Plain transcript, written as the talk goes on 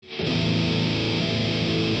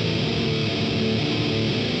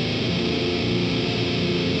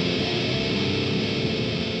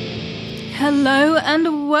Hello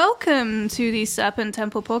and welcome to the Serpent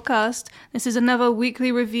Temple podcast. This is another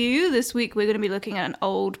weekly review. This week we're going to be looking at an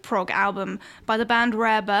old prog album by the band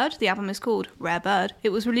Rare Bird. The album is called Rare Bird. It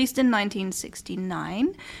was released in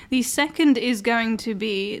 1969. The second is going to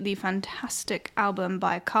be the fantastic album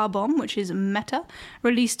by Carbomb, which is Meta,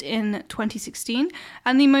 released in 2016.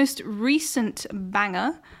 And the most recent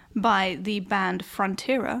banger by the band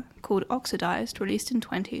Frontiera, called Oxidized, released in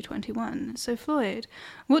 2021. So Floyd,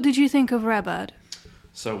 what did you think of Rare Bird?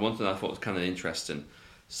 So one thing I thought was kind of interesting.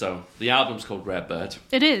 So the album's called Rare Bird.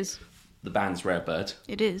 It is. The band's Rare Bird.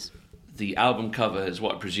 It is. The album cover is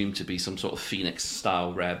what I presume to be some sort of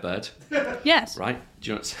Phoenix-style Rare Bird. Yes. Right? Do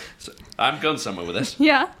you know so I'm going somewhere with this.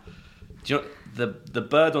 Yeah. Do you know the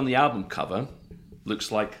bird on the album cover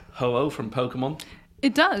looks like Ho-Oh from Pokemon?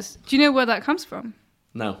 It does. Do you know where that comes from?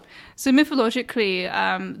 No. So mythologically,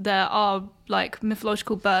 there are like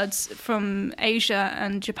mythological birds from Asia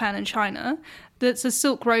and Japan and China. That's a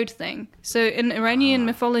Silk Road thing. So in Iranian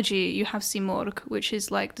mythology, you have Simurgh, which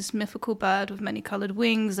is like this mythical bird with many colored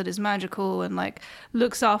wings that is magical and like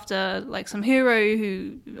looks after like some hero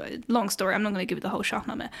who, long story, I'm not going to give you the whole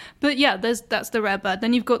Shahnameh. But yeah, that's the Rare Bird.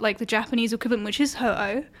 Then you've got like the Japanese equivalent, which is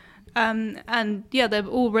Ho-Oh. And yeah, they're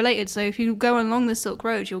all related. So if you go along the Silk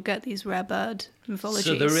Road, you'll get these Rare Bird mythologies.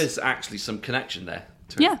 So there is actually some connection there.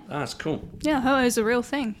 Yeah. That's cool. Yeah, Ho-Oh is a real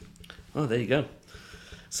thing. Oh, there you go.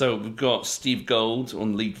 So we've got Steve Gold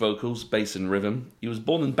on lead vocals, bass and rhythm. He was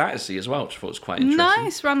born in Battersea as well, which I thought was quite interesting.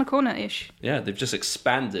 Nice, round the corner-ish. Yeah, they've just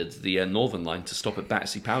expanded the Northern Line to stop at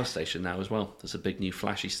Battersea Power Station now as well. There's a big new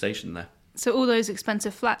flashy station there. So all those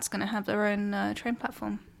expensive flats going to have their own train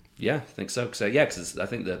platform. Yeah, I think so. Because I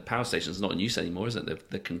think the power station's not in use anymore, isn't it?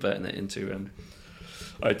 They're converting it into...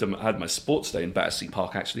 I had my sports day in Battersea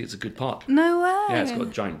Park, actually. It's a good park. No way. Yeah, it's got a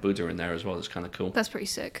giant Buddha in there as well. It's kind of cool. That's pretty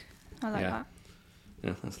sick. I like that.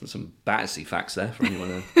 Yeah, that's some Battersea facts there for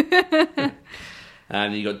anyone.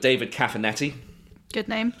 And you got David Caffanetti. Good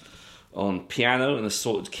name. On piano and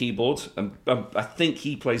assorted keyboard. I think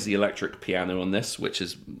he plays the electric piano on this, which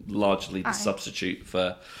is largely the substitute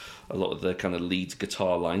for a lot of the kind of lead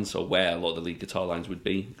guitar lines, or where a lot of the lead guitar lines would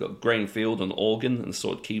be. You've got Graham Field on organ and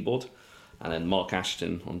assorted keyboard, and then Mark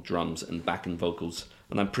Ashton on drums and backing vocals.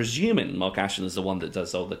 And I'm presuming Mark Ashton is the one that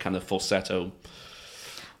does all the kind of falsetto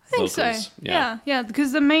vocals. I think so. Yeah,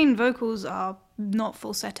 because the main vocals are not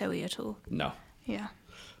falsetto-y at all. No. Yeah.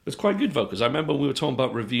 It's quite good vocals. I remember when we were talking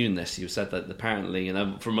about reviewing this, you said that apparently,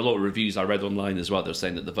 and from a lot of reviews I read online as well, they were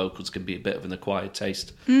saying that the vocals can be a bit of an acquired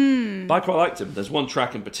taste. But I quite liked them. There's one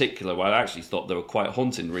track in particular where I actually thought they were quite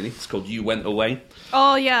haunting, really. It's called You Went Away.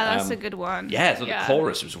 Oh, yeah, that's a good one. Yeah, so the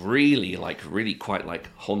chorus was really quite like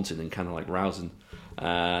haunting and kind of like rousing.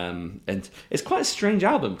 And it's quite a strange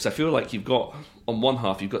album, because I feel like you've got, on one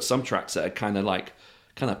half, you've got some tracks that are kind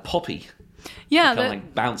of poppy. Yeah. Kind of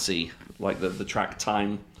like bouncy, like the track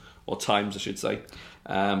Time, or Times, I should say.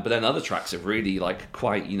 But then other tracks are really like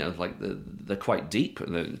quite, like they're quite deep,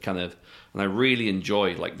 and and I really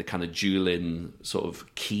enjoy like the kind of dueling sort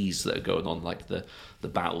of keys that are going on, like the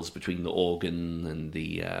battles between the organ and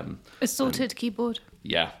the assorted keyboard.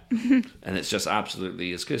 Yeah, and it's just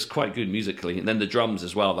absolutely, it's quite good musically, and then the drums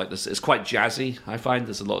as well. Like this, it's quite jazzy. I find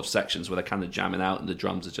there's a lot of sections where they're kind of jamming out, and the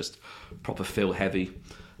drums are just proper feel heavy.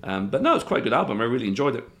 But no, it's quite a good album. I really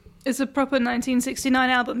enjoyed it. It's a proper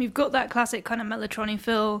 1969 album. You've got that classic kind of Mellotronic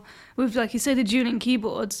feel with, like you say, the dueling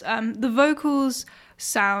keyboards. The vocals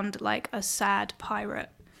sound like a sad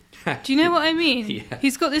pirate. Do you know what I mean? Yeah.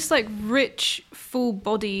 He's got this like rich,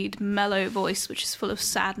 full-bodied, mellow voice, which is full of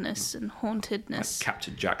sadness and hauntedness. Like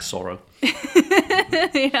Captain Jack Sorrow.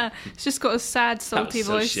 Yeah, it's just got a sad, salty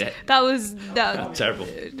voice. Shit. That was terrible.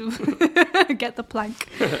 Get the plank.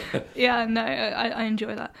 Yeah, no, I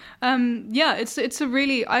enjoy that. Yeah, it's a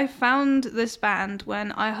really. I found this band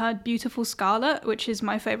when I heard "Beautiful Scarlet," which is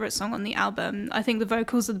my favorite song on the album. I think the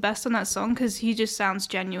vocals are the best on that song because he just sounds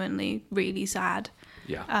genuinely really sad.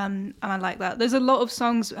 Yeah. And I like that. There's a lot of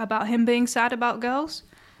songs about him being sad about girls.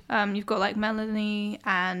 You've got like Melanie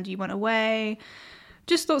and You Went Away.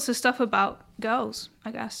 Just lots of stuff about girls,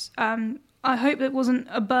 I guess. I hope it wasn't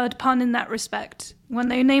a bird pun in that respect. When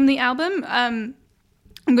they name the album, I'm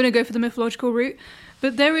going to go for the mythological route.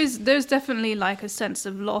 But there's definitely like a sense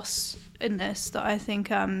of loss in this that I think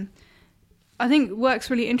works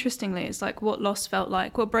really interestingly. It's like what loss felt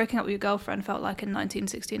like, what breaking up with your girlfriend felt like in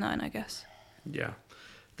 1969, I guess. Yeah.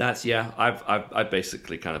 I've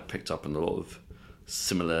basically kind of picked up on a lot of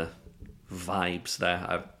similar vibes there.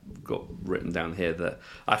 I've got written down here that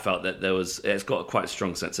I felt that it's got quite a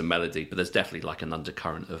strong sense of melody, but there's definitely like an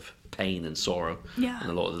undercurrent of pain and sorrow. Yeah. And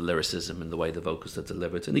a lot of the lyricism and the way the vocals are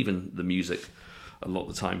delivered, and even the music a lot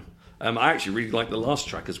of the time. I actually really like the last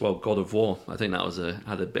track as well, God of War. I think that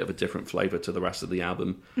had a bit of a different flavour to the rest of the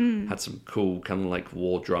album. Had some cool kind of like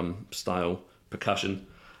war drum style percussion,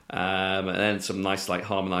 and then some nice like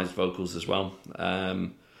harmonised vocals as well.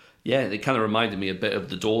 Yeah, it kind of reminded me a bit of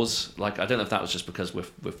The Doors. Like, I don't know if that was just because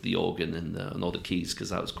with the organ and all the keys, because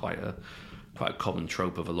that was quite a common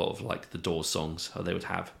trope of a lot of like the Doors songs, how they would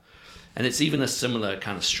have. And it's even a similar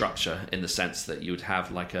kind of structure in the sense that you would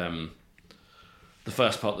have like the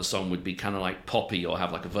first part of the song would be kind of like poppy or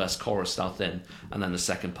have like a verse chorus style thing, and then the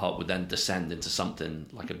second part would then descend into something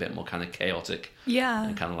like a bit more kind of chaotic,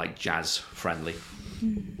 and kind of like jazz friendly.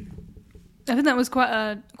 I think that was quite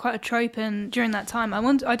a trope during that time.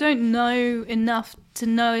 I don't know enough to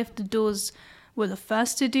know if the Doors were the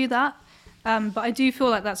first to do that, but I do feel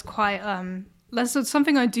like that's quite that's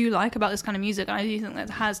something I do like about this kind of music, and I do think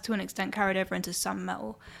that has to an extent carried over into some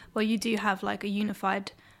metal, where you do have like a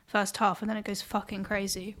unified first half and then it goes fucking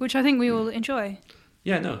crazy, which I think we all enjoy.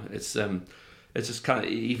 Yeah, no, it's just kind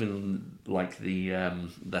of even like the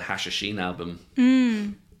Hashashin album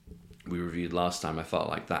we reviewed last time. I felt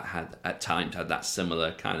like that had at times had that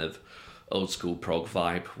similar kind of old school prog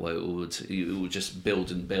vibe where it would just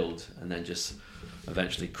build and build and then just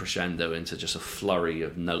eventually crescendo into just a flurry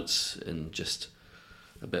of notes and just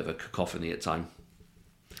a bit of a cacophony at time.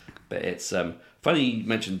 But it's funny you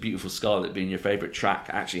mentioned Beautiful Scarlet being your favourite track.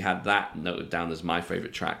 I actually had that noted down as my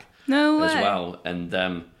favourite track as well.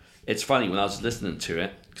 And it's funny, when I was listening to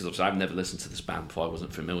it, because obviously I've never listened to this band before, I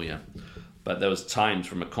wasn't familiar, but there was times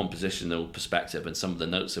from a compositional perspective and some of the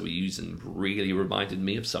notes that we're using really reminded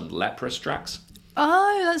me of some Leprous tracks.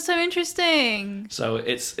 Oh, that's so interesting. So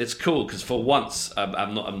it's cool because for once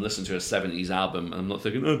I'm listening to a 70s album and I'm not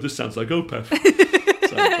thinking, oh, this sounds like Opeth.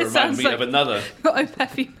 So it reminded me of another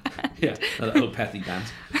Opethy band. Yeah, another Opethy band.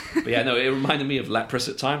 But yeah, no, it reminded me of Leprous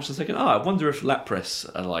at times. I was thinking, I wonder if Leprous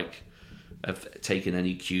are like have taken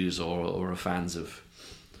any cues or are fans of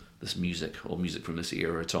this music or music from this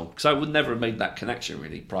era at all. Because I would never have made that connection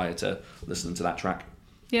really prior to listening to that track.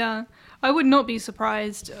 Yeah. I would not be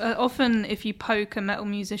surprised. Often, if you poke a metal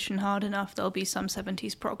musician hard enough, there'll be some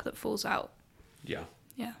 70s prog that falls out. Yeah.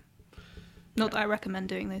 Yeah. Not that I recommend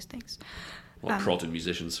doing those things. Well, prodding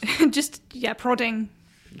musicians. Prodding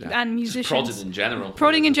and musicians. Just prodding in general.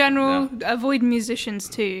 Prodding in general. Yeah. Avoid musicians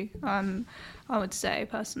too, I would say,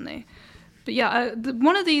 personally. But yeah,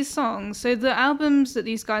 one of these songs, so the albums that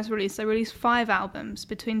these guys released, they released 5 albums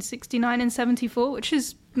between 69 and 74, which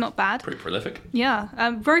is not bad. Pretty prolific.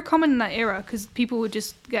 Yeah, very common in that era because people would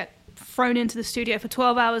just get thrown into the studio for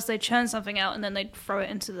 12 hours, they'd churn something out and then they'd throw it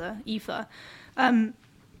into the ether.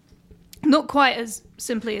 Not quite as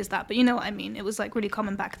simply as that, but you know what I mean. It was like really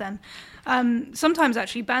common back then. Sometimes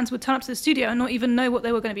actually bands would turn up to the studio and not even know what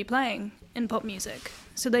they were going to be playing in pop music.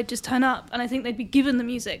 So they'd just turn up and I think they'd be given the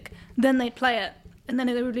music, then they'd play it, and then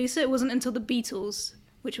they'd release it. It wasn't until the Beatles,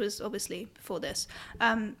 which was obviously before this,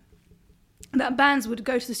 that bands would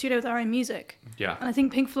go to the studio with their own music. Yeah. And I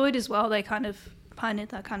think Pink Floyd as well, they kind of pioneered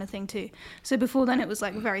that kind of thing too. So before then it was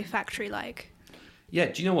like very factory-like. Yeah,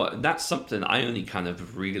 do you know what? That's something I only kind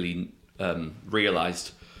of really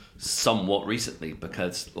realised somewhat recently,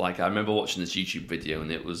 because like I remember watching this YouTube video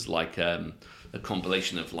and it was like a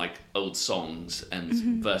compilation of like old songs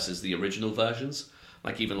and versus the original versions.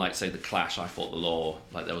 Like even like say the Clash, I Fought the Law,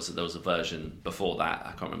 like there was a version before that,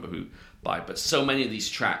 I can't remember who by, but so many of these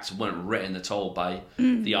tracks weren't written at all by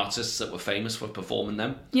the artists that were famous for performing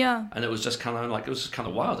them. Yeah. And it was just kind of like, it was just kind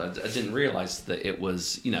of wild. I didn't realise that it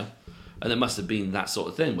was, you know, and it must have been that sort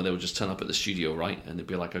of thing where they would just turn up at the studio, right? And they'd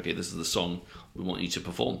be like, okay, this is the song we want you to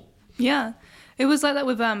perform. Yeah. It was like that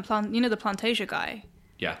with, the Plantasia guy.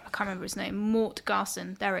 Yeah. I can't remember his name. Mort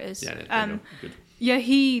Garson. There it is. Yeah, good. Yeah,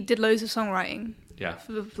 he did loads of songwriting. Yeah.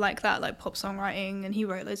 Like that, like pop songwriting, and he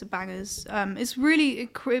wrote loads of bangers. It's really,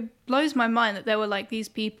 it blows my mind that there were like these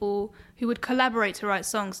people who would collaborate to write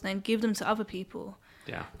songs and then give them to other people.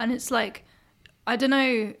 Yeah. And it's like, I don't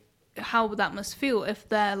know how that must feel if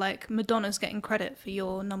they're like Madonna's getting credit for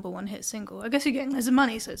your number one hit single. I guess you're getting loads of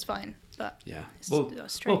money, so it's fine. But yeah, well,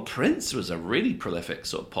 Prince was a really prolific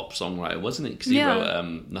sort of pop songwriter, wasn't he? Because he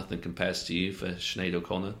wrote "Nothing Compares to You" for Sinead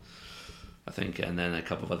O'Connor, I think, and then a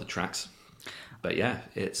couple of other tracks. But yeah,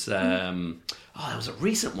 it's there was a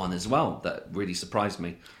recent one as well that really surprised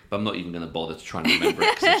me. But I'm not even going to bother to try and remember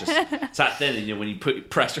it because it's that thing. And, you know, when you put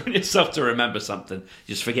pressure on yourself to remember something,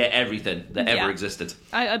 you just forget everything that ever existed.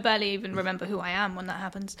 I barely even remember who I am when that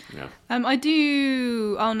happens. Yeah. I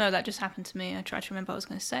do. Oh no, that just happened to me. I tried to remember what I was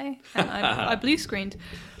going to say, and I blue screened.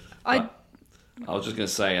 I was just going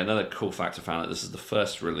to say another cool fact I found out. This is the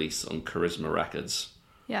first release on Charisma Records.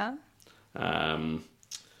 Yeah.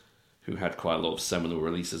 who had quite a lot of seminal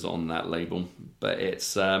releases on that label. But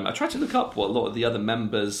it's I tried to look up what a lot of the other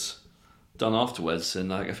members done afterwards,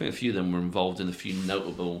 and I think a few of them were involved in a few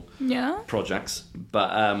notable projects.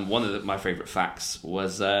 But one of my favourite facts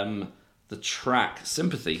was the track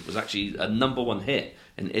 "Sympathy" was actually a #1 hit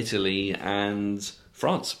in Italy and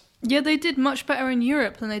France. Yeah, they did much better in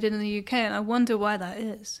Europe than they did in the UK, and I wonder why that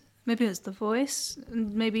is. Maybe it's the voice,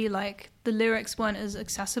 and maybe like the lyrics weren't as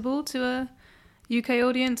accessible to a UK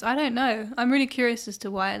audience. I don't know. I'm really curious as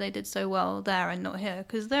to why they did so well there and not here,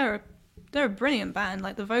 because they're a brilliant band.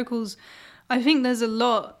 Like the vocals, I think there's a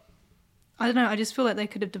lot. I don't know. I just feel like they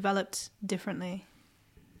could have developed differently,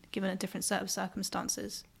 given a different set of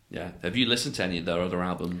circumstances. Yeah. Have you listened to any of their other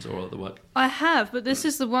albums or other work? I have, but this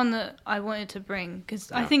is the one that I wanted to bring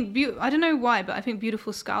because I think I don't know why, but I think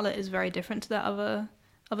 "Beautiful Scarlet" is very different to their other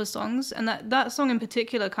songs, and that song in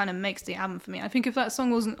particular kind of makes the album for me. I think if that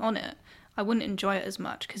song wasn't on it, I wouldn't enjoy it as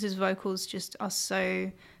much because his vocals just are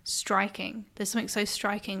so striking. There's something so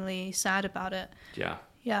strikingly sad about it. Yeah.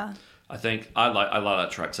 Yeah. I think I like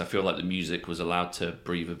that track because I feel like the music was allowed to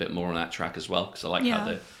breathe a bit more on that track as well, because I like how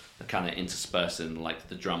they're kind of interspersing like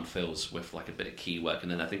the drum fills with like a bit of key work,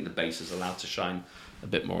 and then I think the bass is allowed to shine a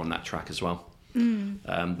bit more on that track as well.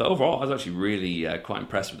 But overall, I was actually really quite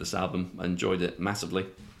impressed with this album. I enjoyed it massively.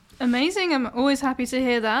 Amazing. I'm always happy to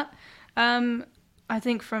hear that. I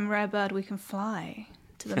think from Rare Bird we can fly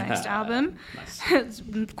to the next album. It's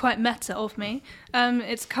quite meta of me.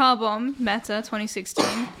 It's Car Bomb Meta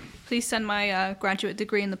 2016. Please send my graduate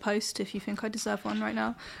degree in the post if you think I deserve one right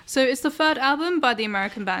now. So it's the third album by the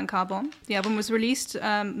American band Car Bomb. The album was produced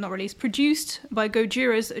by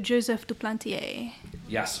Gojira's Joseph Duplantier.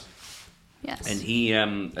 Yes. Yes. And he,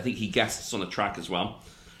 I think he guests on a track as well.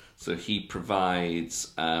 So he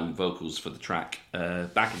provides vocals for the track,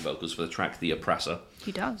 backing vocals for the track "The Oppressor."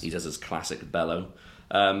 He does. He does his classic bellow.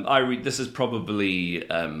 This is probably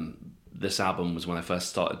this album was when I first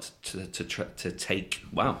started to take.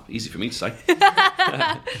 Wow, easy for me to say.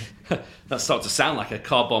 That started to sound like a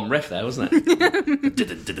Car Bomb riff there, wasn't it?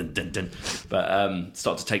 But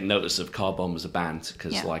start to take notice of Car Bomb as a band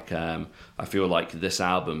because, I feel like this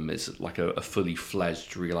album is like a fully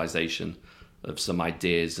fledged realization of some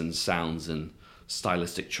ideas and sounds and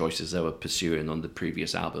stylistic choices they were pursuing on the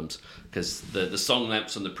previous albums, because the song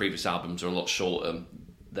lengths on the previous albums are a lot shorter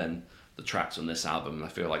than the tracks on this album, and I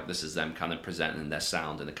feel like this is them kind of presenting their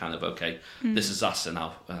sound in a kind of this is us in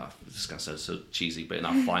our this is going to sound so cheesy, but in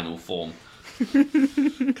our final form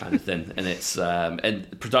kind of thing. And it's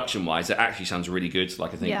and production wise it actually sounds really good.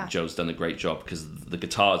 Like I think Joe's done a great job because the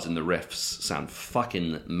guitars and the riffs sound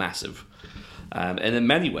fucking massive. And in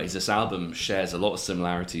many ways, this album shares a lot of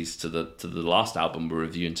similarities to the last album we're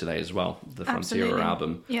reviewing today as well, the Frontiera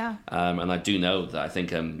album. Yeah. And I do know that I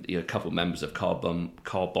think a couple of members of Car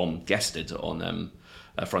Bomb guested on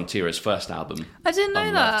Frontiera's first album. I didn't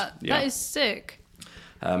know that. Yeah. That is sick.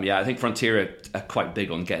 I think Frontiera are quite big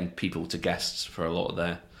on getting people to guests for a lot of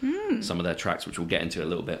their some of their tracks, which we'll get into a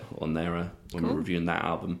little bit on there when we're reviewing that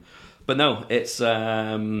album. But no, it's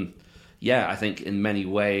I think in many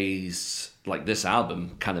ways, like this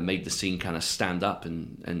album kind of made the scene kind of stand up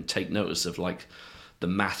and take notice of like the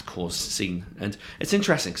mathcore scene. And it's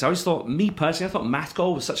interesting because I always thought, me personally, I thought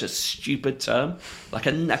mathcore was such a stupid term. Like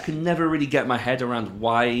I could never really get my head around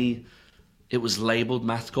why it was labelled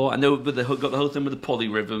mathcore. I know, but they got the whole thing with the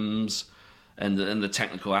polyrhythms and the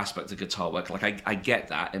technical aspect of guitar work. Like I get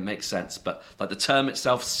that, it makes sense, but like the term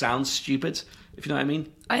itself sounds stupid, if you know what I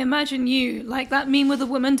mean. I imagine you like that meme with a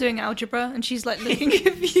woman doing algebra and she's like looking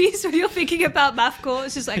confused when you're thinking about mathcore.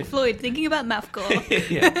 It's just like Floyd thinking about mathcore.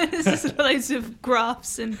 There's just loads of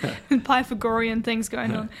graphs and Pythagorean things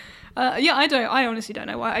going on. I honestly don't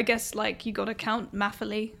know why. I guess like you got to count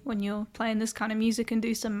mathily when you're playing this kind of music and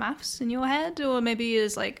do some maths in your head, or maybe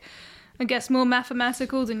it's like, I guess, more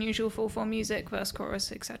mathematical than usual for 4/4 music, verse,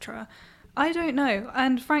 chorus, etc. I don't know,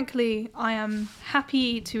 and frankly, I am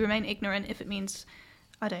happy to remain ignorant if it means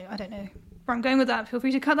I don't know where I'm going with that. Feel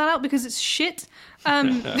free to cut that out because it's shit.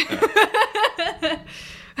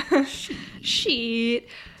 Shit.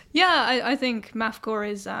 Yeah, I think mathcore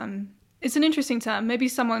is it's an interesting term. Maybe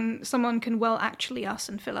someone can actually us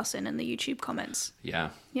and fill us in the YouTube comments.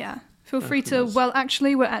 Yeah. Feel free to, we're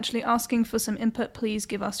actually asking for some input. Please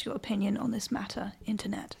give us your opinion on this matter,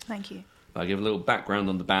 internet. Thank you. I'll give a little background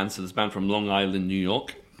on the band. So there's a band from Long Island, New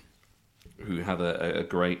York, who have a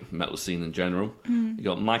great metal scene in general. You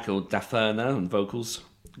got Michael Daferna on vocals,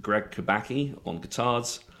 Greg Kubacki on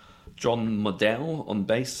guitars, John Modell on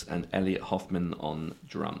bass, and Elliot Hoffman on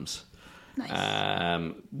drums.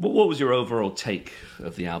 Nice. What was your overall take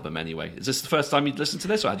of the album anyway? Is this the first time you'd listened to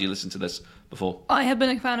this, or had you listened to this before? I have been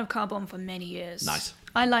a fan of Carbon for many years. Nice.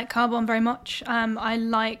 I like Carbon very much. I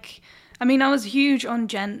was huge on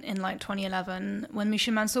Gent in like 2011 when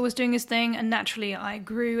Misha Mansour was doing his thing, and naturally I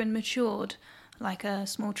grew and matured like a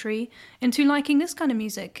small tree into liking this kind of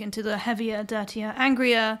music, into the heavier, dirtier,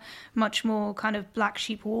 angrier, much more kind of Black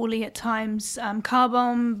Sheep Wally at times, Car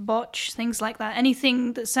Bomb, Botch, things like that.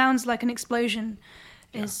 Anything that sounds like an explosion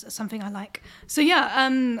is something I like. So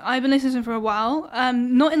I've been listening to them for a while,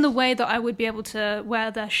 not in the way that I would be able to wear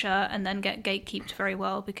their shirt and then get gatekeeped very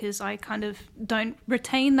well, because I kind of don't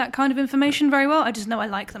retain that kind of information very well. I just know I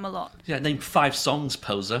like them a lot. Yeah, name 5 songs,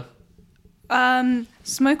 poser.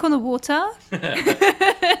 Smoke on the Water.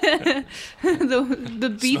 the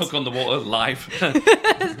beat. Smoke on the Water live.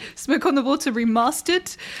 Smoke on the Water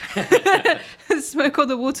remastered. Smoke on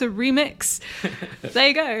the Water remix. There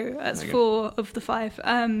you go. That's 4 of the 5.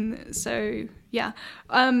 I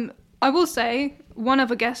will say one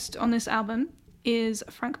other guest on this album is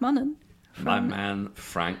Frank Mullen. My man,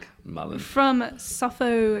 Frank Mullen. From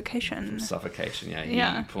Suffocation. He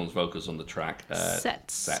performs vocals on the track.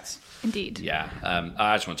 Sets. Indeed. Yeah.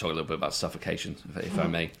 I just want to talk a little bit about Suffocation, if I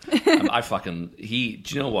may. Do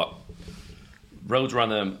you know what?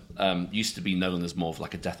 Roadrunner used to be known as more of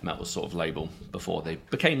like a death metal sort of label before they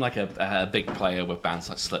became like a big player with bands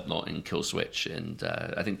like Slipknot and Killswitch, and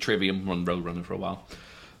I think Trivium run Roadrunner for a while.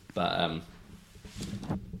 But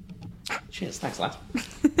cheers, thanks, lad.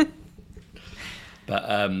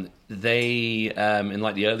 But they, in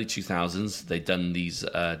like the early 2000s, they'd done these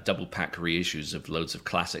double pack reissues of loads of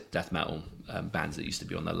classic death metal bands that used to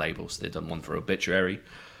be on their labels. They'd done one for Obituary,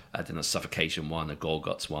 then a Suffocation one, a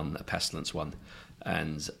Gorguts one, a Pestilence one.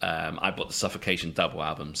 And I bought the Suffocation double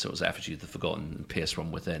album, so it was Effigy of the Forgotten and Pierce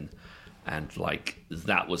from Within. And like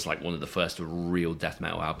that was like one of the first real death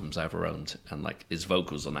metal albums I ever owned, and like his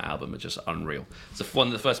vocals on that album are just unreal. It's one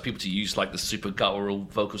of the first people to use like the super guttural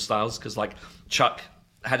vocal styles, because like Chuck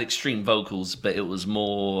had extreme vocals, but he was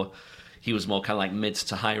more kind of like mid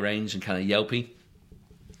to high range and kind of yelpy.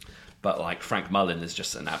 But like Frank Mullen is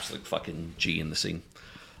just an absolute fucking G in the scene,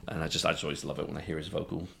 and I just always love it when I hear his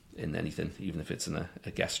vocal in anything, even if it's in a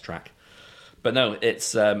guest track. But no,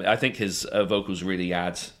 it's. I think his vocals really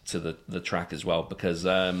add to the track as well, because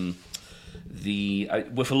with a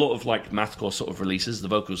lot of like mathcore sort of releases, the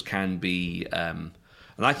vocals can be, and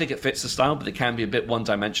I think it fits the style, but it can be a bit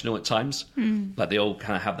one-dimensional at times. Like they all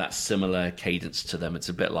kind of have that similar cadence to them. It's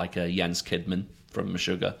a bit like a Jens Kidman from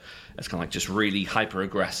Meshuggah. It's kind of like just really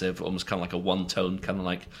hyper-aggressive, almost kind of like a one-tone kind of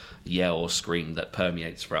like yell or scream that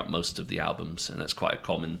permeates throughout most of the albums, and that's quite a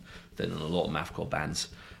common thing in a lot of mathcore bands.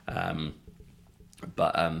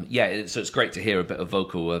 So it's great to hear a bit of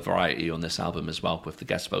vocal variety on this album as well with the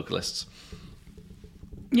guest vocalists.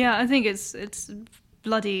 Yeah, I think it's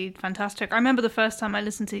bloody fantastic. I remember the first time I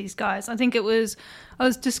listened to these guys. I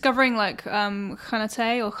was discovering like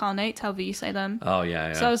Khanate or Khanate, however you say them. Oh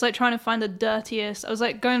yeah. So I was like trying to find the dirtiest. I was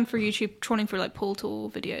like going through YouTube, trawling through like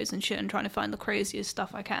Portal videos and shit, and trying to find the craziest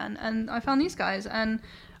stuff I can. And I found these guys, and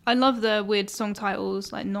I love the weird song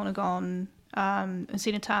titles like Nonagon. And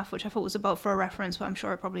Cenotaph, which I thought was about for a reference, but I'm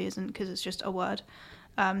sure it probably isn't, because it's just a word.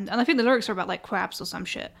 And I think the lyrics are about like crabs or some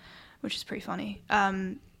shit, which is pretty funny.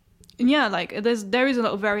 And yeah, like there is a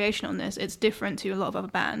lot of variation on this. It's different to a lot of other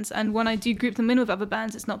bands, and when I do group them in with other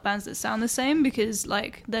bands, it's not bands that sound the same, because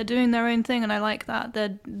like they're doing their own thing, and I like that.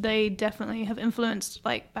 They definitely have influenced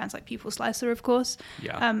like bands like People Slicer, of course,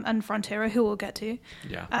 and Frontera, who we'll get to.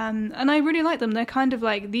 And I really like them. They're kind of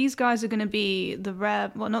like, these guys are going to be the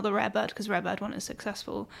not the Rare Bird, because Rare Bird one is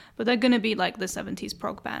successful, but they're going to be like the 70s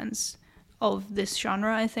prog bands of this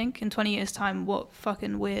genre. I think in 20 years time, what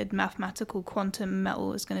fucking weird mathematical quantum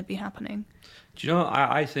metal is going to be happening. Do you know,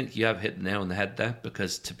 I think you have hit the nail on the head there,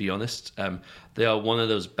 because to be honest, they are one of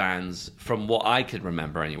those bands, from what I can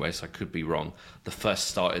remember anyway, so I could be wrong, the first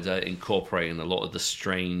started incorporating a lot of the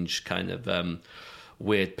strange kind of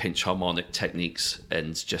weird pinch harmonic techniques,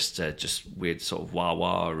 and just weird sort of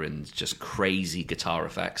wah-wah and just crazy guitar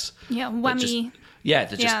effects. Yeah, whammy.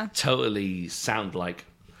 Just totally sound like,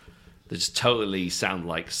 they just totally sound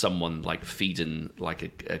like someone like feeding like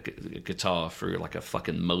a guitar through like a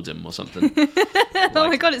fucking modem or something. Oh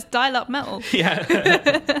my god, it's dial-up metal. Yeah,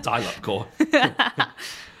 dial-up core.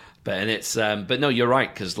 But no, you're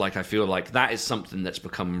right, because like I feel like that is something that's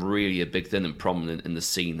become really a big thing and prominent in the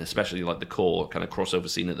scene, especially like the core kind of crossover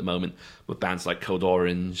scene at the moment, with bands like Code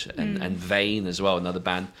Orange and Vane as well, another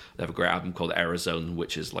band. They have a great album called Aerozone,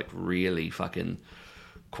 which is like really fucking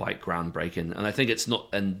quite groundbreaking. And I think it's not,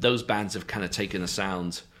 and those bands have kind of taken a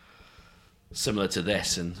sound similar to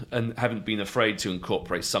this, and haven't been afraid to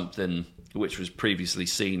incorporate something which was previously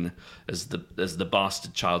seen as the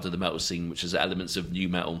bastard child of the metal scene, which is elements of new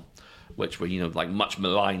metal, which were, you know, like much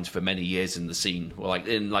maligned for many years in the scene, or like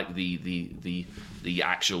in like the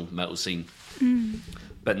actual metal scene.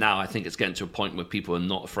 But now I think it's getting to a point where people are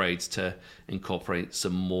not afraid to incorporate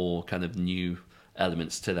some more kind of new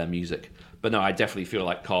elements to their music. But no, I definitely feel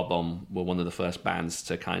like Car Bomb were one of the first bands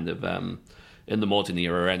to kind of, in the modern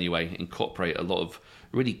era anyway, incorporate a lot of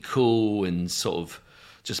really cool and sort of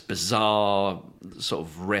just bizarre sort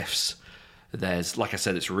of riffs. There's, like I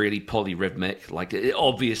said, it's really polyrhythmic. Like,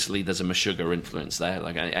 obviously there's a Meshuggah influence there.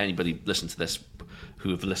 Like, anybody listen to this who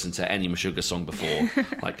have listened to any Meshuggah song before,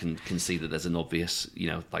 like, can see that there's an obvious, you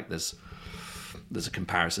know, like there's a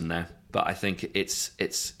comparison there. But I think it's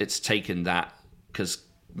taken that, because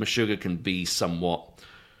Meshuggah can be somewhat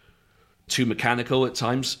too mechanical at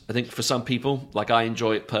times, I think, for some people. Like, I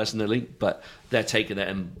enjoy it personally, but they're taking it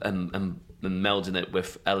and melding it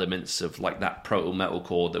with elements of like that proto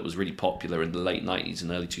metalcore that was really popular in the late 90s and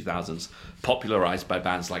early 2000s, popularized by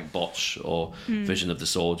bands like Botch or Vision of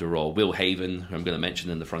Disorder or Will Haven, who I'm going to mention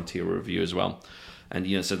in the Frontier review as well. And,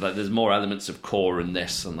 you know, so like, there's more elements of core in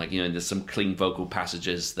this, and like, you know, there's some clean vocal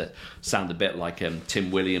passages that sound a bit like Tim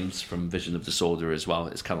Williams from Vision of Disorder as well.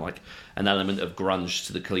 It's kind of like an element of grunge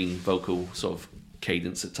to the clean vocal sort of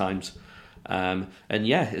cadence at times. And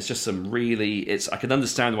yeah, it's just some really, I can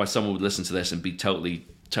understand why someone would listen to this and be totally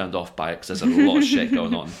turned off by it, because there's a lot of shit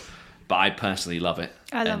going on. But I personally love it.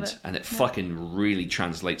 I love it. And it fucking really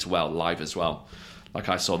translates well live as well. Like,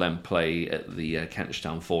 I saw them play at the Kentish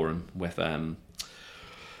Town Forum with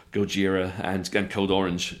Gojira and Code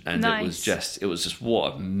Orange, and Nice. it was just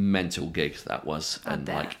what a mental gig that was. And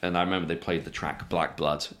bet. and I remember they played the track Black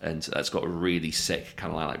Blood, and it's got a really sick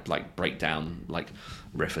kind of like breakdown like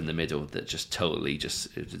riff in the middle that just totally it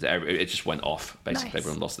just went off. Basically, Nice.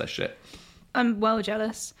 Everyone lost their shit. I'm well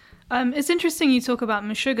jealous. It's interesting you talk about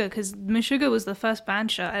Meshuggah, because Meshuggah was the first band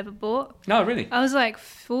shirt I ever bought. No, really. I was like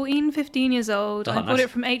 14, 15 years old. Oh, I bought nice. it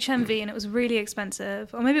from HMV and it was really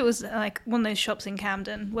expensive. Or maybe it was like one of those shops in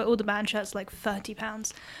Camden where all the band shirts are like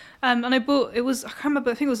 £30. And I bought, I can't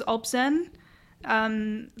remember, I think it was Obzen,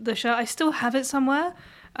 the shirt. I still have it somewhere.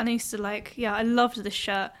 And I used to I loved this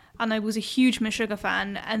shirt. And I was a huge Meshuggah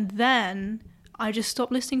fan. And then I just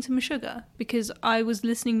stopped listening to Meshuggah because I was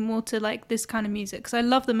listening more to like this kind of music. Because I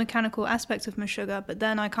love the mechanical aspects of Meshuggah, but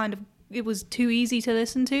then it was too easy to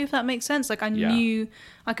listen to, if that makes sense. Like, I knew,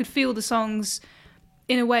 I could feel the songs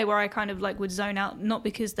in a way where I kind of like would zone out, not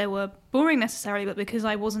because they were boring necessarily, but because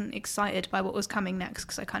I wasn't excited by what was coming next,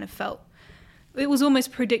 because I kind of felt it was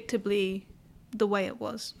almost predictably the way it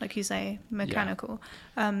was, like you say, mechanical.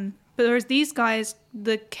 But whereas these guys,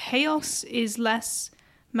 the chaos is less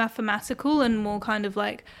mathematical and more kind of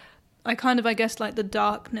like, I guess like the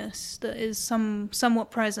darkness that is somewhat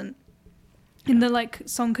present in the like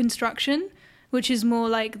song construction, which is more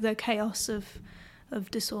like the chaos of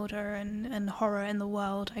disorder and horror in the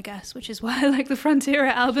world, I guess, which is why I like the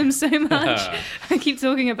Frontiera album so much. I keep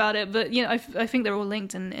talking about it, but you know, I think they're all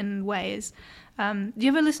linked in ways. Do you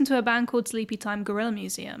ever listen to a band called Sleepy Time Gorilla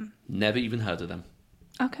Museum? Never even heard of them.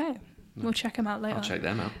 Okay. We'll check them out later. I'll check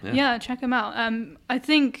them out. Yeah, check them out. I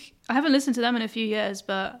think I haven't listened to them in a few years,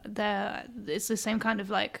 but it's the same kind of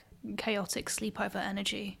like chaotic sleepover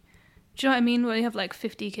energy. Do you know what I mean? Where you have like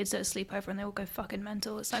 50 kids at a sleepover and they all go fucking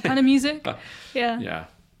mental. It's that kind of music. Yeah. Yeah.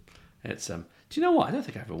 It's do you know what? I don't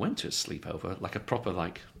think I ever went to a sleepover, like a proper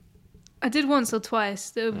like. I did once or twice.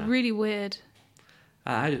 They were really weird.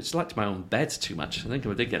 I just liked my own bed too much. I think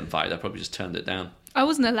if I did get invited, I probably just turned it down. I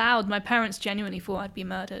wasn't allowed. My parents genuinely thought I'd be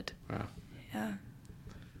murdered. Wow. Yeah.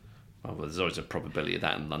 Well, there's always a probability of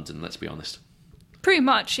that in London, let's be honest. Pretty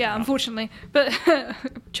much, yeah, unfortunately. But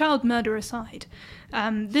child murder aside,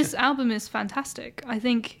 this album is fantastic. I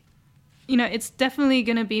think, you know, it's definitely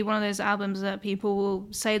going to be one of those albums that people will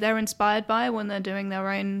say they're inspired by when they're doing their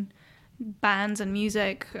own bands and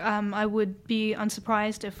music. I would be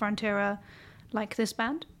unsurprised if Frontiera like this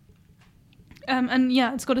band. And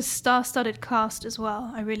yeah, it's got a star-studded cast as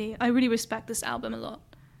well. I really respect this album a lot.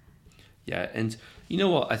 Yeah, and you know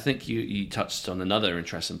what? I think you touched on another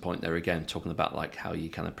interesting point there again, talking about like how you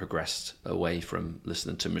kind of progressed away from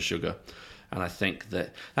listening to Meshuggah. And I think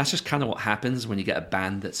that's just kind of what happens when you get a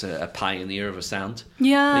band that's a pioneer of a sound.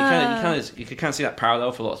 Yeah. You can kind of see that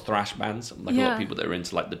parallel for a lot of thrash bands, like a lot of people that are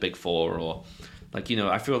into like the Big Four, or like, you know,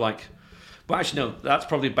 I feel like Well, actually, no, that's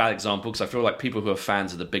probably a bad example because I feel like people who are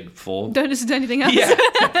fans of the Big Four Don't listen to anything else. yeah,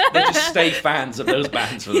 they just stay fans of those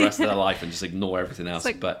bands for the rest of their life and just ignore everything else.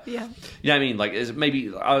 Like, but yeah. you know what I mean? Like,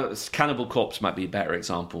 maybe Cannibal Corpse might be a better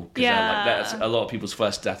example because Yeah. that's a lot of people's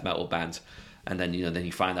first death metal band. And then then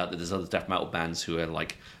you find out that there's other death metal bands who are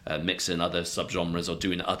like mixing other subgenres or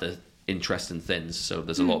doing other interesting things. So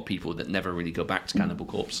there's a lot of people that never really go back to Cannibal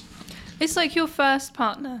Corpse. It's like your first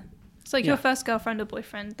partner. It's like your first girlfriend or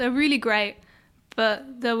boyfriend. They're really great, but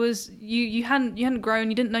there was you hadn't grown,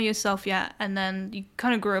 you didn't know yourself yet, and then you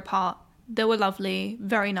kind of grew apart. They were lovely,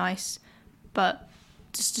 very nice, but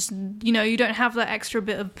just you don't have that extra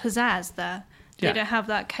bit of pizzazz there. Yeah. You don't have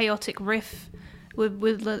that chaotic riff with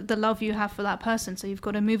the love you have for that person. So you've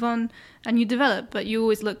got to move on and you develop, but you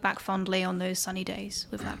always look back fondly on those sunny days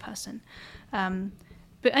with that person.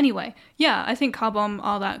 But anyway, yeah, I think Car Bomb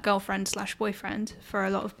are that girlfriend/boyfriend for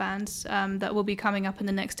a lot of bands that will be coming up in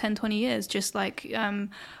the next 10, 20 years. Just like,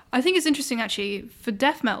 I think it's interesting actually, for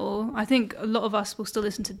death metal, I think a lot of us will still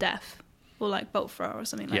listen to Death or like Bolt Thrower or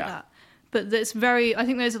something like that. But I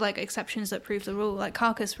think those are like exceptions that prove the rule, like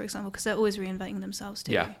Carcass, for example, because they're always reinventing themselves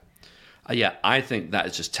too. Yeah, I think that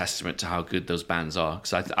is just testament to how good those bands are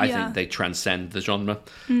because I think they transcend the genre.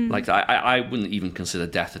 Like I wouldn't even consider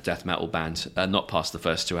Death a death metal band, not past the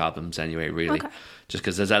first 2 albums anyway. Really, just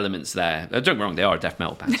because there's elements there. Don't get me wrong, they are a death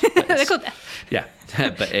metal band. They're called Death. Yeah,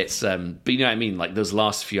 but it's but you know what I mean. Like those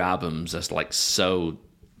last few albums are like so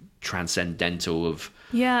transcendental of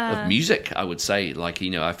music. I would say, like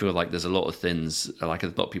I feel like there's a lot of things. Like a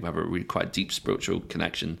lot of people have a really quite deep spiritual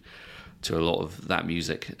connection to a lot of that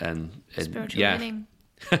music and Spiritual meaning.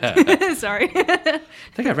 Sorry. I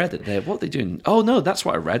think I read it there. What are they doing? Oh no, that's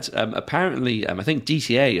what I read. Apparently, I think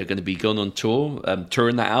DTA are going to be going on tour,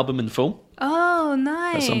 touring that album in full. Oh,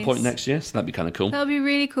 nice. At some point next year, so that'd be kind of cool. That would be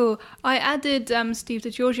really cool. I added Steve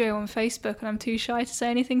DiGiorgio on Facebook, and I'm too shy to say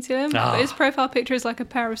anything to him. But his profile picture is like a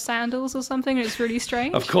pair of sandals or something, and it's really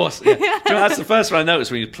strange. Of course, yeah. That's the first one I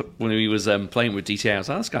noticed when he was playing with DTA. I was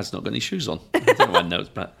like, this guy's not got any shoes on. I don't know why I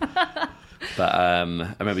noticed, but I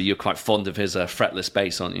remember you're quite fond of his fretless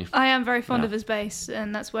bass, aren't you? I am very fond of his bass,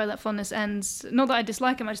 and that's where that fondness ends. Not that I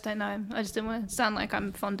dislike him, I just don't know him. I just didn't want to sound like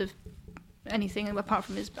I'm fond of anything apart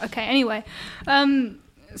from his... Okay, anyway.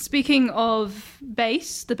 Speaking of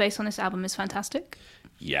bass, the bass on this album is fantastic.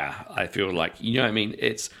 Yeah, I feel like, what I mean?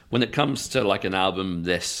 It's when it comes to like an album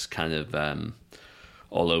this kind of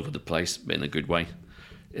all over the place in a good way,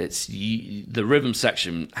 it's the rhythm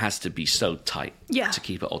section has to be so tight to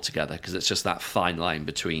keep it all together because it's just that fine line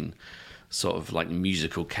between sort of like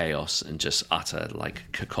musical chaos and just utter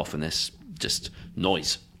like cacophonous just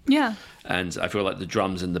noise. Yeah. And I feel like the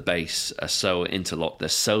drums and the bass are so interlocked. They're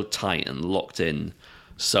so tight and locked in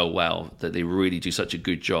so well that they really do such a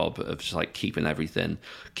good job of just like keeping everything,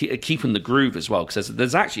 keeping the groove as well. Because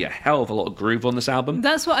there's actually a hell of a lot of groove on this album.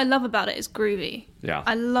 That's what I love about it. It's groovy. Yeah.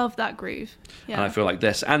 I love that groove. Yeah. And I feel like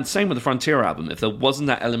this, and same with the Frontier album, if there wasn't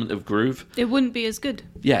that element of groove, it wouldn't be as good.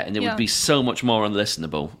 Yeah, and it would be so much more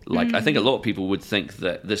unlistenable. Like, I think a lot of people would think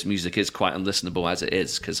that this music is quite unlistenable as it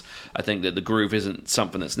is, because I think that the groove isn't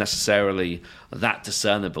something that's necessarily that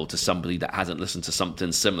discernible to somebody that hasn't listened to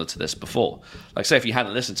something similar to this before. Like, say if you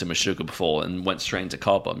hadn't listened to Meshuggah before and went straight into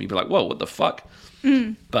Car Bomb, you'd be like, whoa, what the fuck?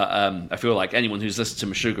 But I feel like anyone who's listened to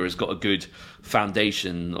Meshuggah has got a good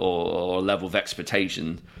foundation or level of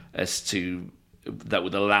expectation as to that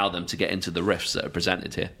would allow them to get into the riffs that are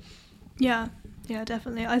presented here. Yeah,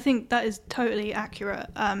 definitely. I think that is totally accurate.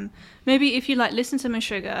 Maybe if you like listen to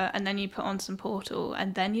Meshuggah and then you put on some Portal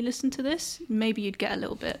and then you listen to this, maybe you'd get a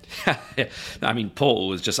little bit. Yeah. I mean, Portal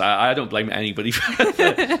was just, I don't blame anybody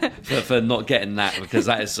for not getting that, because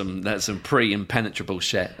that's some pretty impenetrable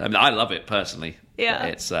shit. I mean, I love it personally. Yeah.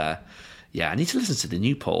 It's I need to listen to the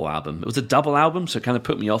new Portal album. It was a double album, so it kind of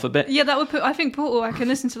put me off a bit. Yeah, I think Portal, I can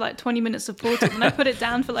listen to like 20 minutes of Portal and I put it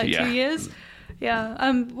down for like 2 years.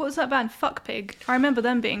 Yeah. What was that band? Fuck Pig. I remember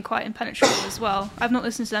them being quite impenetrable as well. I've not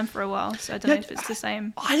listened to them for a while, so I don't know if it's the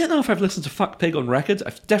same. I don't know if I've listened to Fuck Pig on record.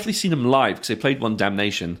 I've definitely seen them live because they played one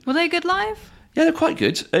Damnation. Were they good live? Yeah, they're quite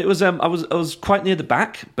good. It was I was quite near the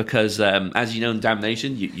back because as you know in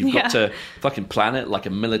Damnation, you've got to fucking plan it like a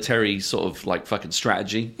military sort of like fucking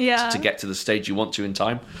strategy to get to the stage you want to in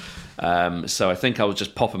time. So I think I was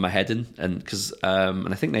just popping my head in, and because and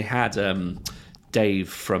I think they had Dave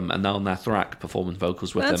from Anal Nathrak performing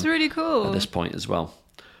vocals with them. That's really cool. At this point as well.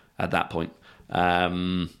 At that point.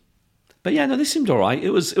 But yeah, no, they seemed all right.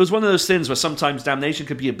 It was one of those things where sometimes Damnation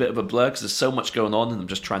could be a bit of a blur because there's so much going on and I'm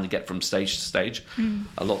just trying to get from stage to stage.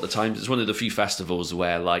 A lot of the times, it's one of the few festivals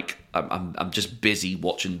where like I'm just busy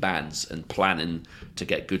watching bands and planning to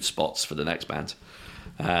get good spots for the next band.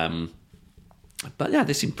 But yeah,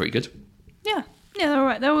 they seem pretty good. Yeah. Yeah, they're all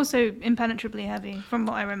right. They're also impenetrably heavy, from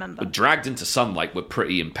what I remember. Dragged into Sunlight were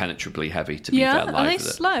pretty impenetrably heavy, to be fair. Yeah, live are they with it.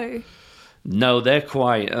 slow? No, they're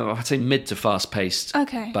quite, I'd say mid to fast paced.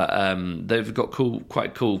 Okay. But they've got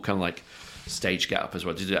quite cool kind of like stage get up as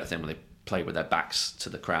well. They do that thing when they play with their backs to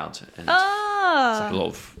the crowd. And it's like a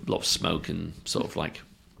lot of smoke and sort of like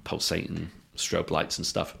pulsating strobe lights and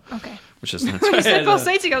stuff. Okay. Which is When you said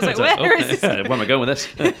pulsating, I was like, where is this? Where am I going with this?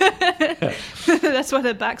 That's why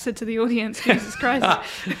their backs are to the audience. Jesus Christ.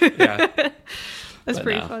 Yeah. That's But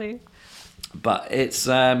pretty no. funny. But it's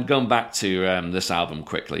going back to this album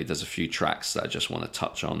quickly. There's a few tracks that I just want to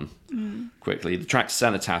touch on quickly. The track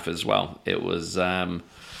Cenotaph as well. It was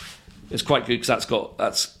it's quite good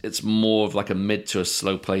because it's more of like a mid to a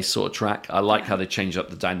slow pace sort of track. I like how they change up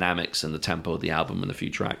the dynamics and the tempo of the album in a few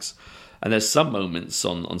tracks. And there's some moments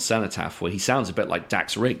on Cenotaph where he sounds a bit like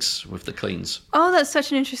Dax Riggs with the cleans. Oh, that's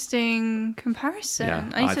such an interesting comparison. Yeah,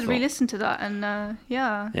 I need I to thought- re-listen to that, and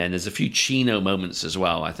yeah. Yeah, and there's a few Chino moments as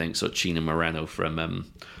well. I think so. Chino Moreno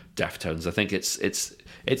from Deftones. I think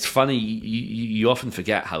it's funny. You often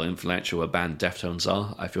forget how influential a band Deftones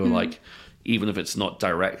are. I feel like even if it's not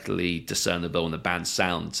directly discernible in the band's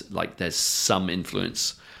sound, like there's some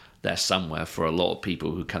influence there somewhere for a lot of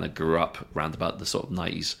people who kind of grew up around about the sort of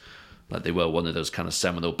 90s. Like they were one of those kind of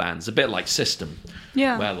seminal bands, a bit like System,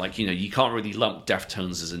 Yeah. where like you can't really lump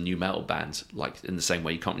Deftones as a new metal band, like in the same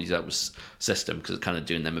way you can't really do that with System because it's kind of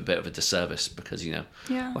doing them a bit of a disservice because Yeah.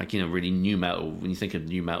 really new metal. When you think of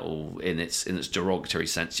new metal in its derogatory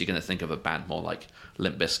sense, you're going to think of a band more like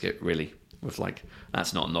Limp Bizkit, really. With like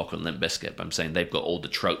that's not a knock on Limp Bizkit, but I'm saying they've got all the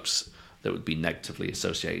tropes that would be negatively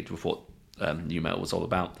associated with what new metal was all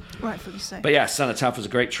about. Rightfully so. But yeah, Cenotaph was a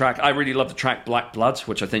great track. I really love the track Black Blood,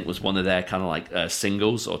 which I think was one of their kind of like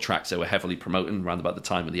singles or tracks they were heavily promoting around about the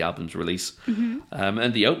time of the album's release.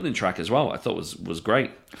 And the opening track as well, I thought was great.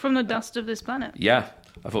 From the dust of this planet. Yeah,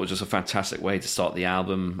 I thought it was just a fantastic way to start the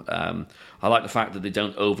album. I like the fact that they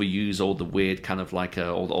don't overuse all the weird kind of like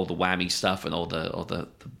all the whammy stuff and all the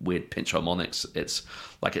weird pinch harmonics. It's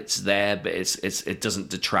like it's there, but it doesn't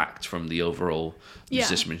detract from the overall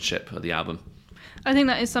musicianship of the album. I think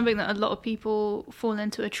that is something that a lot of people fall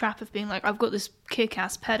into a trap of being like, I've got this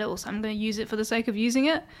kick-ass pedal, so I'm going to use it for the sake of using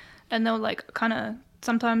it. And they'll like kind of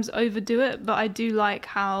sometimes overdo it, but I do like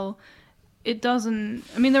how it doesn't.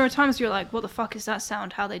 I mean, there are times you're like, what the fuck is that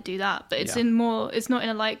sound? How they do that? But it's it's not in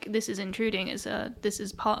a like, this is intruding. It's this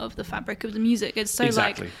is part of the fabric of the music. It's so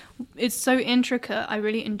Exactly. like, it's so intricate. I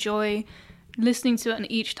really enjoy listening to it,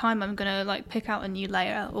 and each time I'm gonna like pick out a new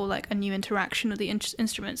layer or like a new interaction with the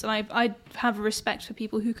instruments. And I have respect for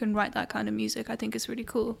people who can write that kind of music. I think it's really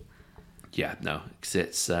cool. Yeah, no, because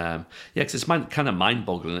it's kind of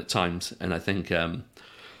mind-boggling at times, and I think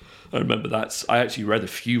I remember that I actually read a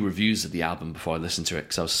few reviews of the album before I listened to it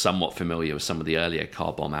because I was somewhat familiar with some of the earlier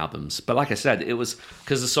Car Bomb albums. But like I said, it was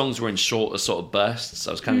because the songs were in shorter sort of bursts.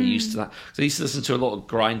 I was kind of used to that. So I used to listen to a lot of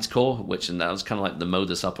grindcore, and that was kind of like the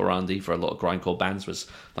modus operandi for a lot of grindcore bands was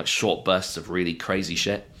like short bursts of really crazy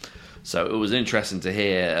shit. So it was interesting to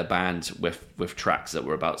hear a band with tracks that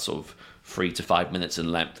were about sort of 3 to 5 minutes in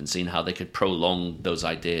length and seeing how they could prolong those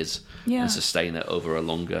ideas and sustain it over a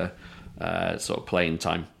longer sort of playing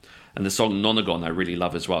time. And the song Nonagon I really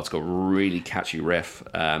love as well. It's got a really catchy riff.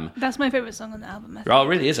 That's my favourite song on the album, I think. Oh,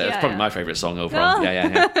 really? Is it? Yeah, It's probably my favourite song overall. Oh.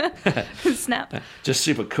 Yeah. Snap. Just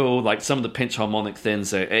super cool. Like some of the pinch harmonic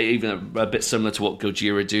things are even a bit similar to what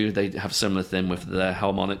Gojira do. They have a similar thing with the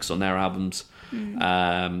harmonics on their albums.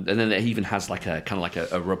 And then it even has like a kind of like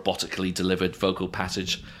a robotically delivered vocal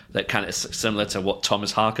passage that kind of is similar to what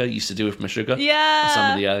Thomas Harker used to do with Meshuggah on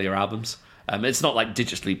some of the earlier albums. It's not like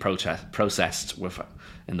digitally processed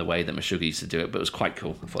in the way that Meshuggah used to do it, but it was quite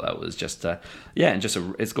cool. I thought that was just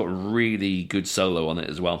it's got a really good solo on it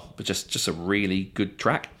as well, but just a really good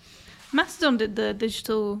track. Mastodon did the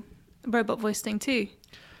digital robot voice thing too.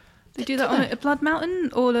 They do that on Blood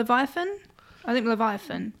Mountain or Leviathan? I think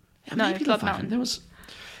Leviathan. Yeah, No, maybe Blood Leviathan.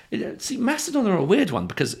 Mountain. See, Mastodon are a weird one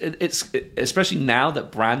because it's especially now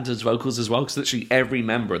that Brand does vocals as well, because literally every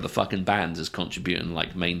member of the fucking band is contributing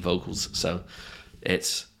like main vocals. So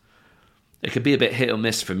it could be a bit hit or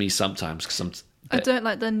miss for me sometimes because I don't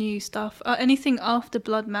like the new stuff. Anything after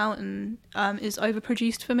Blood Mountain is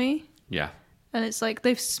overproduced for me. Yeah. And it's like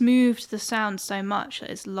they've smoothed the sound so much that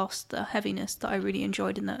it's lost the heaviness that I really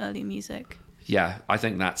enjoyed in the early music. Yeah, I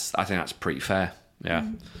think that's pretty fair. Yeah.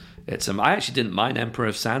 It's I actually didn't mind Emperor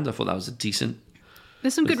of Sand. I thought that was a decent.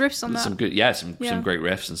 There's some good riffs on that. Some great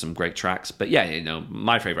riffs and some great tracks. But yeah,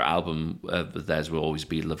 my favorite album of theirs will always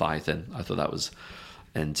be Leviathan. I thought that was,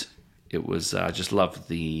 and it was. I just loved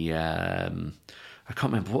the. I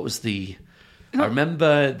can't remember what was the I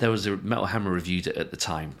remember there was a Metal Hammer reviewed it at the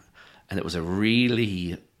time, and it was a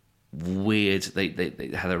really weird.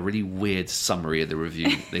 They had a really weird summary of the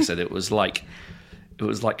review. They said it was like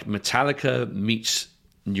Metallica meets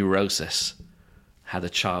Neurosis had a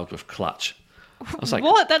child with Clutch. I was like,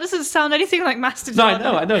 what? That doesn't sound anything like Mastodon.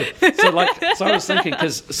 No, I know. So I was thinking,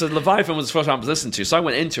 because Leviathan was the first one I was listening to, so I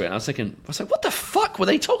went into it and I was like, what the fuck were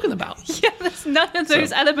they talking about? Yeah, there's none of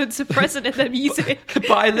those elements are present in their music. But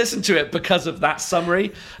I listened to it because of that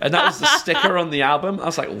summary, and that was the sticker on the album. I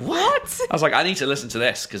was like, what? I was like, I need to listen to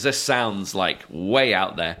this, because this sounds like way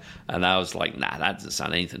out there. And I was like, nah, that doesn't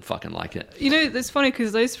sound anything fucking like it. You know, it's funny,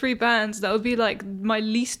 because those three bands, that would be like my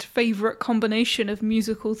least favourite combination of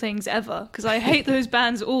musical things ever, because I hate those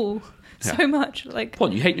bands all so much. Like,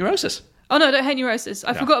 what, you hate Neurosis? Oh no, I don't hate Neurosis.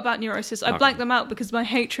 I forgot about Neurosis. I blanked them out because my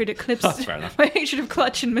hatred eclipsed. Fair enough. My hatred of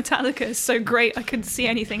Clutch and Metallica is so great. I couldn't see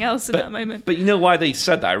anything else in that moment. But you know why they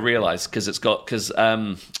said that? I realised because is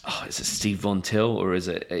it Steve Von Till or is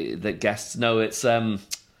it the guests? No, it's tip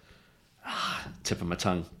of my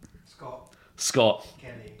tongue. Scott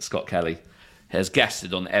Kelly has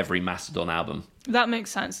guested on every Mastodon album. That makes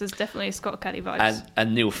sense. There's definitely Scott Kelly vibes.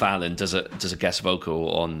 And Neil Fallon does a guest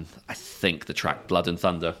vocal on, I think, the track Blood and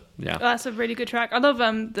Thunder. Yeah, that's a really good track. I love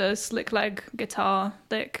the Slick Leg guitar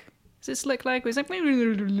lick. Is it Slick Leg? It's like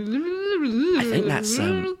I think that's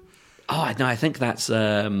I think that's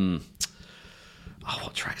what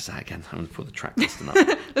track is that again? I'm going to put the track listing up.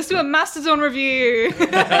 Let's do a Mastodon review.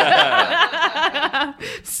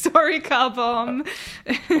 Sorry, Car Bomb.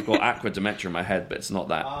 I've got Aqua Demetra in my head, but it's not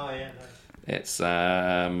that. Oh, yeah, no. It's,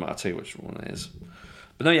 I'll tell you which one it is.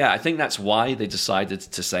 But no, yeah, I think that's why they decided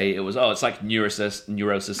to say it was, it's like Neurosis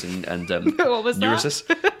and what was Neurosis,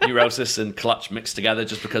 that? Neurosis and Clutch mixed together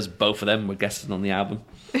just because both of them were guested on the album.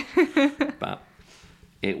 But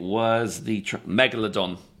it was the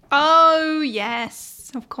Megalodon. Oh,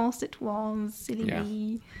 yes. Of course it was.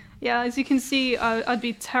 Silly. Yeah, as you can see, I'd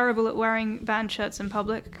be terrible at wearing band shirts in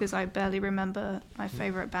public because I barely remember my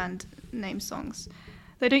favourite band name songs.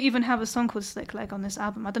 They don't even have a song called Slick Leg on this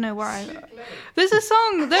album. I don't know where There's a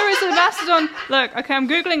song. There is a Mastodon. Look, okay, I'm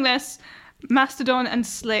Googling this. Mastodon and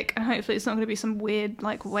Slick, and hopefully it's not going to be some weird,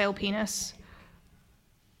 like, whale penis.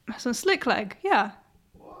 Mastodon Slick Leg, yeah.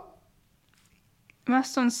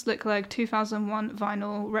 Mastodon Slick Leg 2001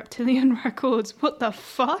 vinyl Reptilian Records. What the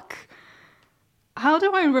fuck? How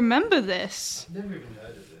do I remember this? Never even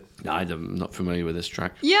heard of this. No, I'm not familiar with this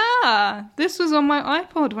track. Yeah, this was on my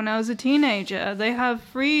iPod when I was a teenager. They have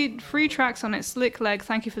free tracks on it. Slick Leg,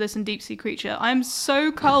 Thank You for This, and Deep Sea Creature. I'm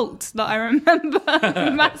so cult that I remember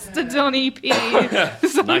Mastodon EP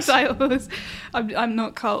song titles. I'm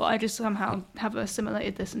not cult. I just somehow have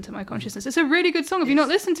assimilated this into my consciousness. It's a really good song. Have you not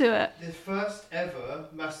listened to it? The first ever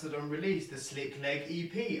Mastodon release, the Slick Leg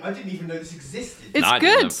EP. I didn't even know this existed. It's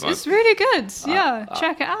good. It's really good. Yeah,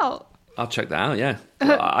 check it out. I'll check that out, yeah.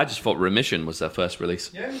 I just thought Remission was their first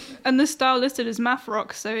release. Yeah. And this style listed as math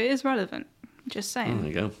rock, so it is relevant. Just saying. There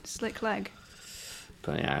you go. Slick Leg.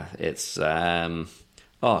 But yeah, it's... oh,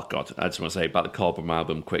 God, I just want to say about the Carbon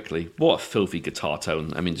album quickly. What a filthy guitar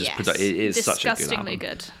tone. I mean, it is such a good album. Disgustingly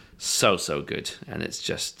good. So good. And it's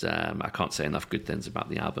just... I can't say enough good things about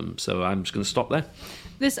the album, so I'm just going to stop there.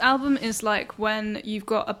 This album is like when you've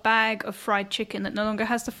got a bag of fried chicken that no longer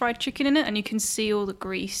has the fried chicken in it, and you can see all the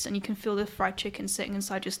grease, and you can feel the fried chicken sitting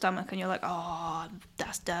inside your stomach, and you're like, oh,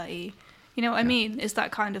 that's dirty. You know what I mean? It's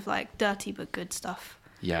that kind of like dirty but good stuff.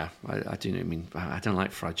 Yeah, I do know what I mean. I don't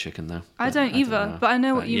like fried chicken, though. I don't either, but I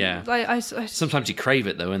know what you... Yeah. I sometimes you crave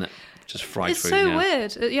it, though, innit? Just fried it's food.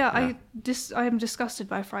 It's so weird. I am disgusted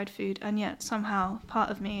by fried food, and yet somehow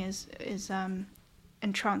part of me is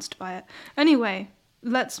entranced by it. Anyway...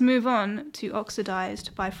 Let's move on to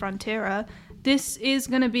Oxidized by Frontierer. This is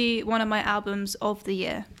going to be one of my albums of the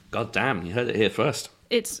year. God damn, you heard it here first.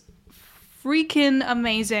 It's freaking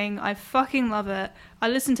amazing. I fucking love it. I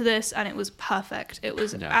listened to this and it was perfect. It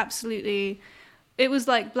was absolutely... It was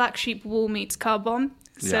like Black Sheep Wool meets Carbon.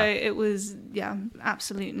 So it was,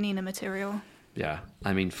 absolute Nina material. Yeah,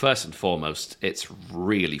 I mean, first and foremost, it's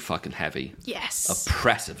really fucking heavy. Yes.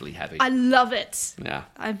 Oppressively heavy. I love it. Yeah.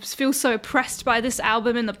 I feel so oppressed by this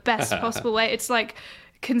album in the best possible way. It's like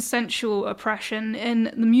consensual oppression in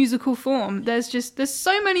the musical form. There's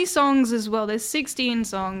so many songs as well. There's 16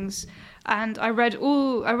 songs. And I read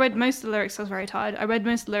most of the lyrics. I was very tired. I read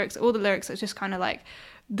most of the lyrics. All the lyrics are just kind of like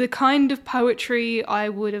the kind of poetry I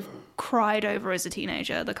would have cried over as a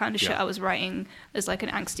teenager. The kind of shit I was writing as like an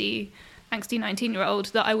angsty 19-year-old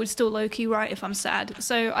that I would still low-key write if I'm sad.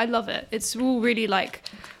 So I love it. It's all really like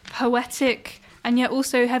poetic and yet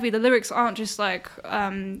also heavy. The lyrics aren't just like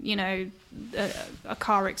a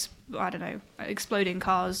car, I don't know, exploding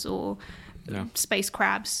cars or Yeah. space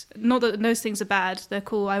crabs. Not that those things are bad. They're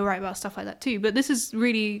cool. I write about stuff like that too. But this is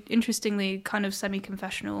really interestingly kind of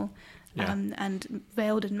semi-confessional Yeah. and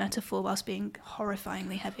veiled in metaphor whilst being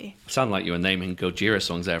horrifyingly heavy. Sound like you were naming Gojira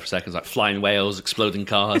songs there for seconds, like flying whales, exploding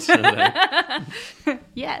cars.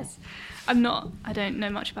 Yes. I'm not. I don't know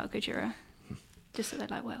much about Gojira. Just that they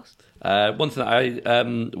like whales. One thing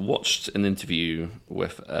I watched an interview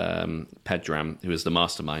with Pedram, who is the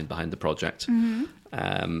mastermind behind the project,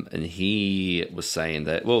 and he was saying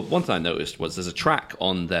that, well, one thing I noticed was there's a track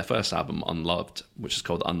on their first album, Unloved, which is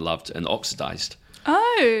called Unloved and Oxidized.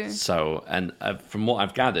 Oh. So, and from what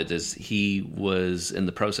I've gathered is he was in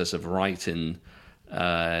the process of writing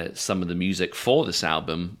some of the music for this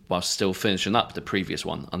album while still finishing up the previous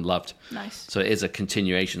one, Unloved. Nice. So it is a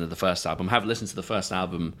continuation of the first album. I have listened to the first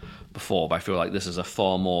album before, but I feel like this is a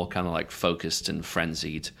far more kind of like focused and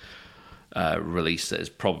frenzied release that is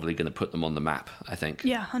probably going to put them on the map, I think.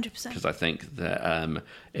 Yeah, 100%. Because I think that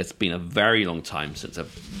it's been a very long time since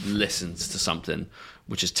I've listened to something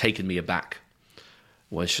which has taken me aback.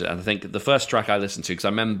 And I think the first track I listened to, because I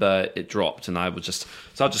remember it dropped, and I was just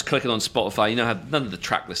clicking on Spotify. You know, I had none of the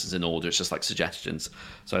track listens in order; it's just like suggestions.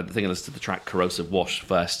 So I think I listened to the track "Corrosive Wash"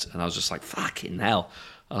 first, and I was just like, "Fucking hell!"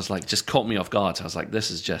 I was like, just caught me off guard. I was like,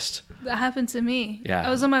 "This is just." That happened to me. Yeah. I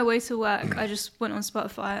was on my way to work. I just went on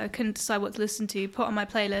Spotify. I couldn't decide what to listen to. Put on my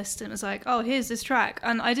playlist, and it was like, "Oh, here's this track,"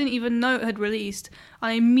 and I didn't even know it had released.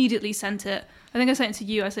 I immediately sent it. I think I sent it to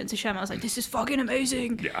you. I sent it to Shem. I was like, "This is fucking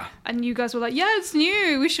amazing." Yeah. And you guys were like, "Yeah, it's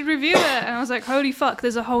new. We should review it." And I was like, "Holy fuck!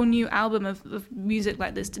 There's a whole new album of music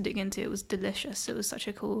like this to dig into." It was delicious. It was such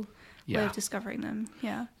a cool way of discovering them.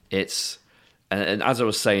 Yeah. It's and as I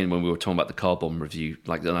was saying when we were talking about the Car Bomb review,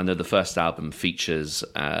 like I know the first album features,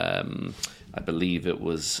 I believe it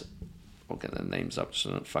was, I'll get their names up so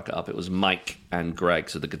I don't fuck it up. It was Mike and Greg,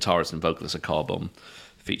 so the guitarist and vocalist of Car Bomb,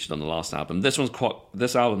 featured on the last album. This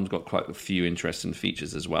album's got quite a few interesting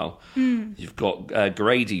features as well. You've got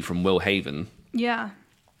Grady from Will Haven. Yeah.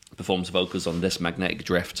 Performs vocals on This Magnetic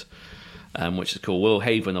Drift, which is cool. Will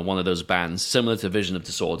Haven are one of those bands similar to Vision of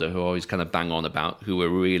Disorder, who I always kind of bang on about, who were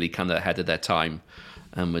really kind of ahead of their time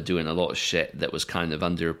and were doing a lot of shit that was kind of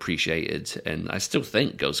underappreciated, and I still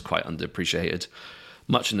think goes quite underappreciated.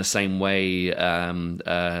 Much in the same way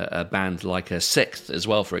a band like Sixth as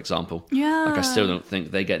well, for example. Yeah. Like I still don't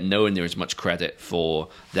think they get nowhere near as much credit for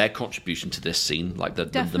their contribution to this scene, like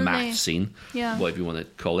the math scene, whatever you want to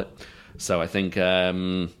call it. So I think,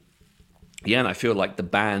 and I feel like the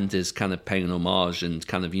band is kind of paying homage and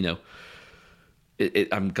kind of, you know,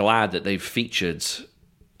 I'm glad that they've featured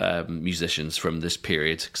musicians from this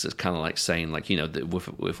period, because it's kind of like saying, like, you know, that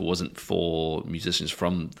if it wasn't for musicians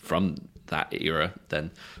from that era, then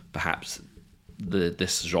perhaps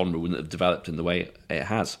this genre wouldn't have developed in the way it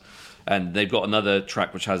has. And they've got another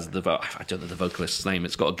track which has I don't know the vocalist's name.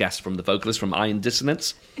 It's got a guest from the vocalist from Iron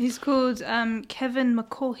Dissonance. He's called Kevin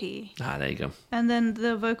McCaughey. There you go. And then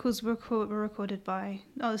the vocals were recorded by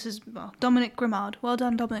Dominic Grimard. Well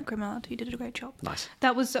done, Dominic Grimard. You did a great job. Nice.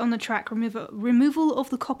 That was on the track Removal of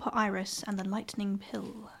the Copper Iris and the Lightning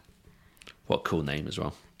Pill. What a cool name as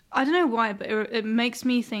well. I don't know why, but it makes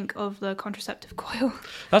me think of the contraceptive coil.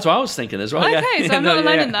 That's what I was thinking as well. Okay, so I'm not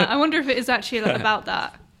alone in that. I wonder if it is actually about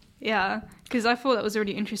that. Yeah, because I thought that was a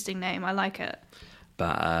really interesting name. I like it.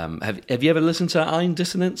 But have you ever listened to Iron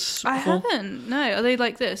Dissonance before? I haven't. No, are they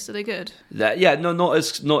like this? Are they good? Not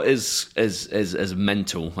as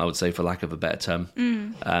mental, I would say, for lack of a better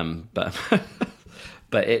term. But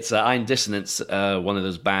but it's Iron Dissonance, one of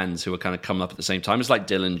those bands who are kind of coming up at the same time. It's like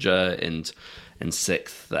Dillinger and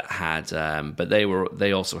Sixth that had, but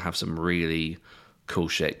they also have some really cool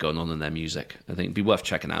shit going on in their music. I think it'd be worth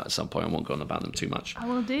checking out at some point. I won't go on about them too much. I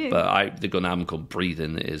will do. But they've got an album called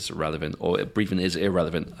Breathing is Relevant, or Breathing is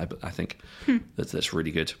Irrelevant, I think. That's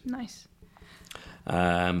really good. Nice.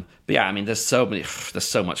 But yeah, I mean, there's so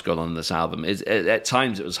much going on in this album. At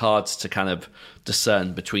times it was hard to kind of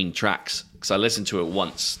discern between tracks, because I listened to it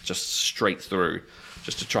once, just straight through,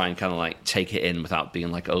 just to try and kind of like take it in without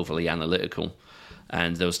being like overly analytical.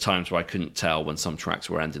 And there was times where I couldn't tell when some tracks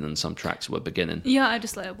were ending and some tracks were beginning. Yeah, I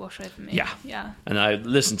just let it wash over me. Yeah. And I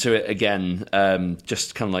listened to it again,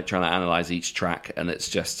 just kind of like trying to analyze each track, and it's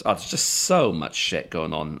just there's just so much shit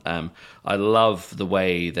going on. I love the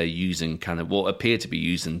way they're using kind of what appear to be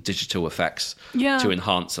using digital effects to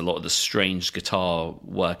enhance a lot of the strange guitar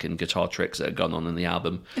work and guitar tricks that are going on in the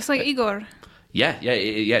album. It's like Igor. Yeah.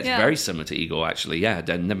 It's very similar to Igor, actually. Yeah,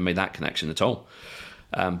 I never made that connection at all.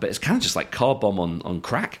 But it's kind of just like Car Bomb on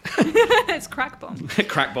crack. It's Crack Bomb.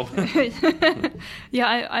 Crack Bomb. Yeah,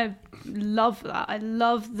 I love that. I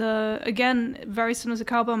love again, very similar to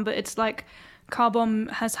Car Bomb, but it's like Car Bomb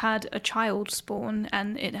has had a child spawn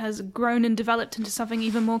and it has grown and developed into something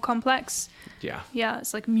even more complex. Yeah,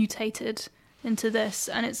 it's like mutated into this,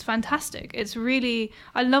 and it's fantastic. It's really,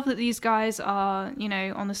 I love that these guys are,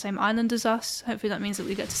 on the same island as us. Hopefully that means that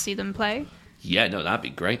we get to see them play. Yeah, no, that'd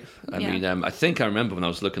be great. I mean, I think I remember when I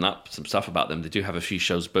was looking up some stuff about them, they do have a few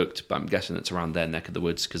shows booked, but I'm guessing it's around their neck of the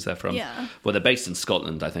woods because they're from, well, they're based in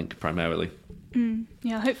Scotland, I think, primarily.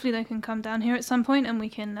 Yeah, hopefully they can come down here at some point and we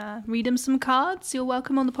can read them some cards. You're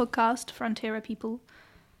welcome on the podcast, Frontiera people.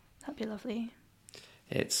 That'd be lovely.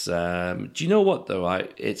 It's, do you know what though?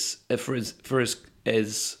 It's for as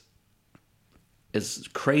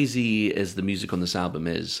crazy as the music on this album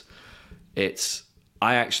is,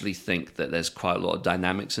 I actually think that there's quite a lot of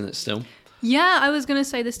dynamics in it still. Yeah, I was going to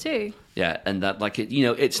say this too. Yeah, and that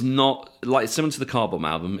it's not like similar to the Car Bomb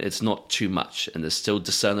album. It's not too much, and there's still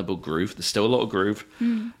discernible groove. There's still a lot of groove.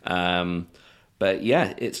 But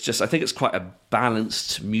yeah, it's just, I think it's quite a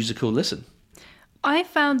balanced musical listen. I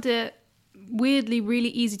found it weirdly really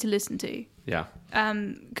easy to listen to. Yeah.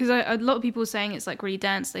 Because a lot of people are saying it's like really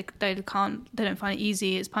dense. They don't find it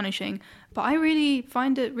easy. It's punishing. But I really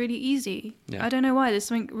find it really easy. Yeah. I don't know why. There's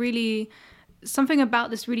something about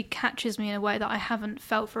this really catches me in a way that I haven't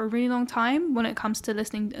felt for a really long time when it comes to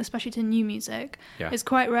listening, especially to new music. Yeah. It's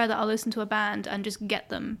quite rare that I'll listen to a band and just get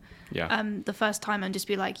them the first time and just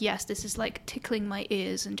be like, yes, this is like tickling my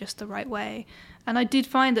ears in just the right way. And I did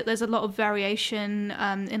find that there's a lot of variation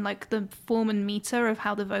in like the form and meter of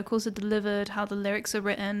how the vocals are delivered, how the lyrics are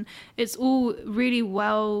written. It's all really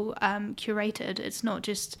well curated. It's not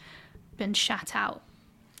just been shat out.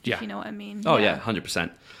 Yeah. If you know what I mean. Oh yeah,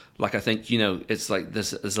 100%. Like I think, it's like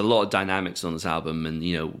there's a lot of dynamics on this album, and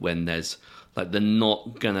when there's like, they're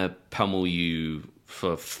not gonna pummel you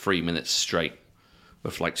for 3 minutes straight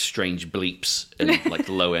with like strange bleeps and like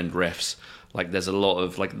low end riffs. Like there's a lot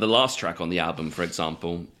of, like, the last track on the album, for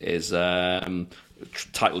example, is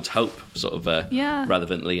titled Hope, sort of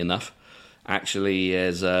relevantly enough. Actually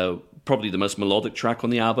is probably the most melodic track on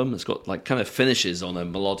the album. It's got like kind of finishes on a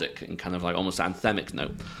melodic and kind of like almost anthemic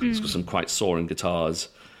note. It's got some quite soaring guitars.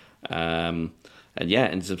 And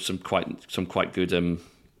some quite good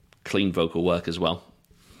clean vocal work as well.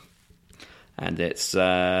 And it's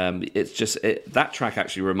just that track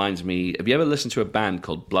actually reminds me. Have you ever listened to a band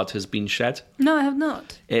called Blood Has Been Shed? No, I have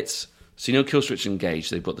not. So Killswitch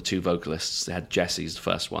Engage. They've got the two vocalists. They had Jesse's the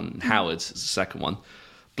first one, and Howard's is the second one.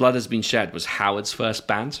 Blood Has Been Shed was Howard's first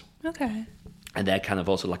band. Okay. And they're kind of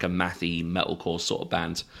also like a mathy metalcore sort of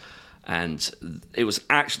band. And it was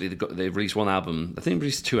actually, they released one album, I think they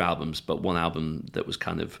released two albums, but one album that was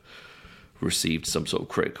kind of received some sort of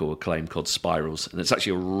critical acclaim called Spirals. And it's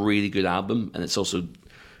actually a really good album. And it's also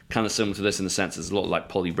kind of similar to this in the sense there's a lot of like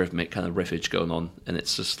polyrhythmic kind of riffage going on. And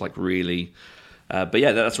it's just like really, but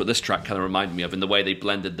yeah, that's what this track kind of reminded me of, in the way they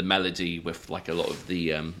blended the melody with like a lot of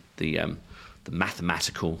the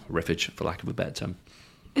mathematical riffage, for lack of a better term.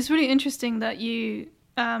 It's really interesting that you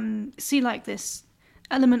see like this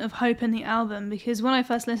element of hope in the album, because when I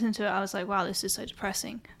first listened to it, I was like, wow, this is so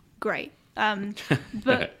depressing. Great.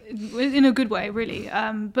 But in a good way, really.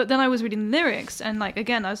 But then I was reading the lyrics, and like,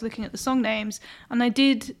 again, I was looking at the song names, and I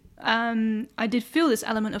did feel this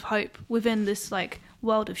element of hope within this like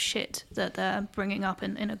world of shit that they're bringing up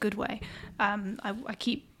in a good way. I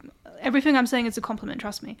keep, everything I'm saying is a compliment,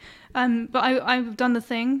 trust me. But I've done the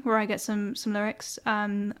thing where I get some lyrics.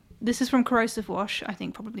 This is from Corrosive Wash, I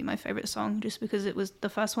think probably my favourite song, just because it was the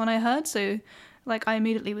first one I heard. So, like, I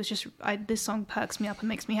immediately was just, this song perks me up and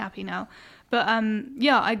makes me happy now. But,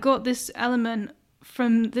 I got this element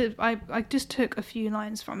from I just took a few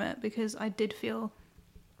lines from it, because I did feel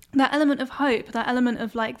that element of hope, that element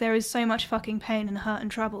of, like, there is so much fucking pain and hurt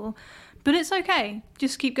and trouble, but it's okay,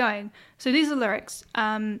 just keep going. So these are lyrics.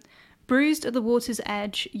 Bruised at the water's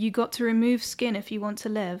edge, you got to remove skin if you want to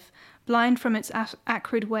live. Blind from its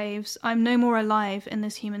acrid waves, I'm no more alive in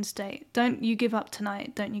this human state. Don't you give up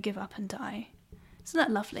tonight, don't you give up and die. Isn't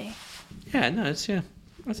that lovely? Yeah, no, it's an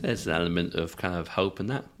element of kind of hope in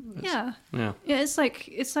that. Yeah, it's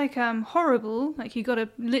like horrible. Like, you got to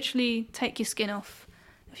literally take your skin off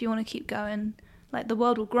if you want to keep going. Like, the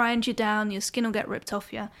world will grind you down, your skin will get ripped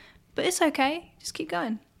off you, but it's okay. Just keep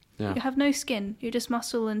going. Yeah. You have no skin. You're just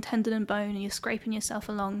muscle and tendon and bone, and you're scraping yourself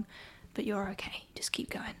along, but you're okay. Just keep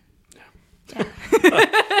going.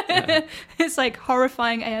 Yeah. It's like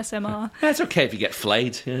horrifying ASMR. It's okay if you get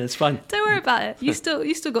flayed. Yeah, it's fine. Don't worry about it. You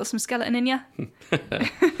still got some skeleton in you.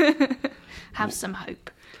 Have some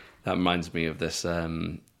hope. That reminds me of this.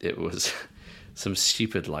 It was some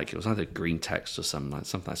stupid, like, it was either green text or something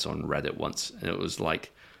I saw on Reddit once, and it was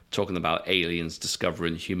like talking about aliens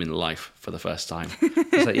discovering human life for the first time.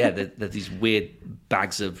 It's like, yeah, they're these weird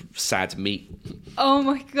bags of sad meat. Oh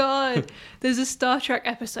my god. There's a Star Trek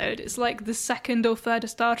episode. It's like the second or third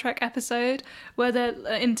Star Trek episode where they're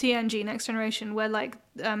in TNG Next Generation, where like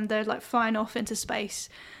they're like flying off into space,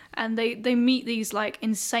 and they meet these like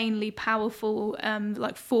insanely powerful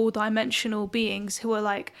like 4-dimensional beings who are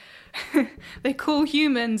like they call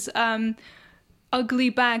humans ugly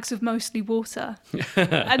bags of mostly water.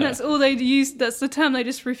 And that's all they use. That's the term they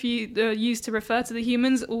just use to refer to the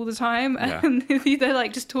humans all the time. Yeah. And they're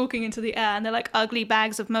like just talking into the air, and they're like, ugly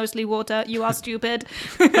bags of mostly water. You are stupid.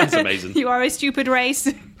 That's amazing. You are a stupid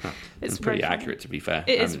race. It's pretty accurate, to be fair.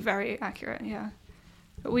 It is very accurate, yeah.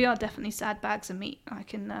 But we are definitely sad bags of meat.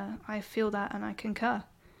 I feel that, and I concur.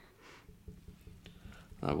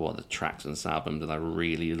 What the tracks on this album did I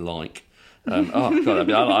really like? Oh god,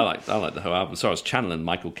 I like the whole album. Sorry, I was channeling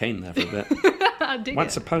Michael Caine there for a bit.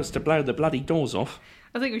 What's supposed to blow the bloody doors off?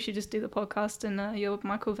 I think we should just do the podcast in your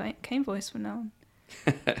Michael Caine voice from now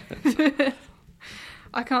on.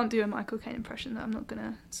 I can't do a Michael Caine impression. I'm not going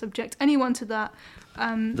to subject anyone to that.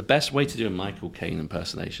 The best way to do a Michael Caine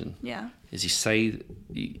impersonation, is you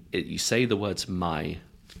say the words "my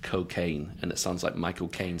cocaine" and it sounds like Michael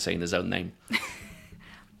Caine saying his own name.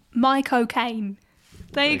 My cocaine.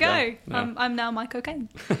 There you go. Yeah. I'm now my cocaine.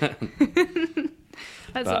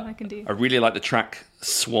 That's all I can do. I really like the track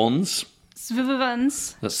 "Swans."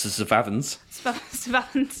 Svavans. That's the Savavans.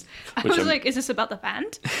 Svavans. I was like, is this about the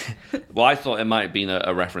band? Well, I thought it might have been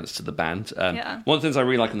a reference to the band. Yeah. One of the things I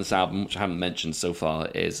really like on this album, which I haven't mentioned so far,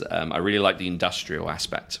 is I really like the industrial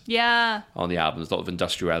aspect. Yeah. On the album, there's a lot of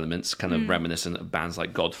industrial elements, kind of reminiscent of bands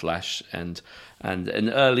like Godflesh and an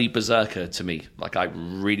early Berserker to me. Like, I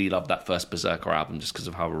really love that first Berserker album just because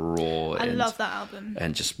of how raw I love that album.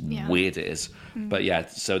 and just weird it is. But yeah,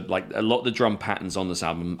 so like a lot of the drum patterns on this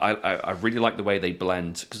album, I really like the way they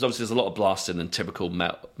blend, because obviously there's a lot of blasting and typical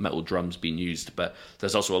metal drums being used, but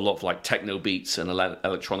there's also a lot of like techno beats and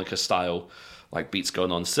electronica style like beats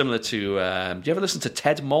going on, similar to do you ever listen to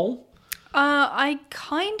Ted Mole? I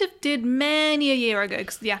kind of did many a year ago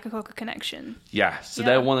because of the Akakoka connection. Yeah, so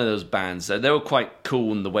they're one of those bands. They were quite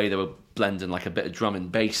cool in the way they were blending like a bit of drum and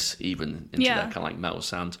bass even into that kind of like metal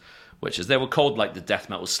sound, which is, they were called like the death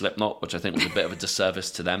metal Slipknot, which I think was a bit of a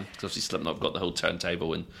disservice to them, because obviously Slipknot got the whole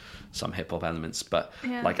turntable and some hip hop elements, but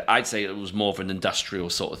like I'd say it was more of an industrial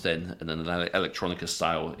sort of thing and then an electronica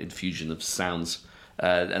style infusion of sounds.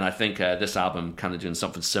 And I think this album kind of doing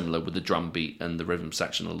something similar with the drum beat and the rhythm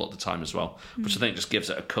section a lot of the time as well, which I think just gives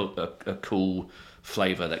it a cool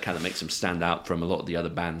flavour that kind of makes them stand out from a lot of the other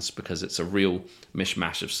bands, because it's a real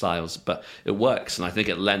mishmash of styles, but it works, and I think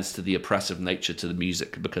it lends to the oppressive nature to the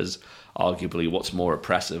music, because arguably what's more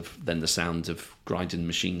oppressive than the sound of grinding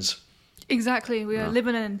machines? Exactly. We live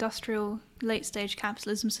in an industrial late-stage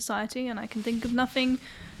capitalism society, and I can think of nothing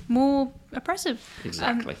more oppressive.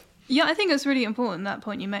 Exactly. Yeah, I think it's really important, that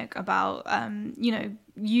point you make about,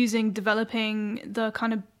 developing the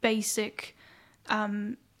kind of basic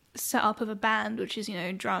setup of a band, which is,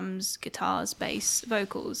 drums, guitars, bass,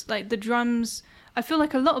 vocals. Like the drums, I feel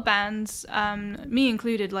like a lot of bands, me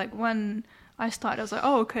included, like when I started, I was like,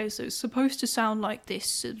 oh, okay, so it's supposed to sound like this.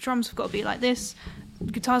 So the drums have got to be like this.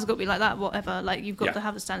 Guitars have got to be like that, whatever. Like, you've got to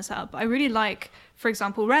have the standard setup. But I really like, for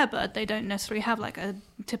example, Rarebird, they don't necessarily have like a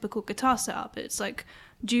typical guitar setup. It's like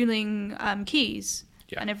dueling keys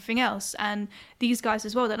and everything else. And these guys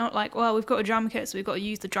as well, they're not like, well, we've got a drum kit, so we've got to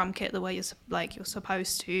use the drum kit the way you're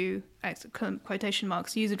supposed to, quotation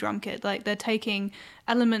marks, use a drum kit. Like, they're taking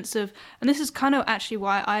elements of, and this is kind of actually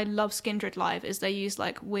why I love Skindred live, is they use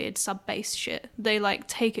like weird sub bass shit. They like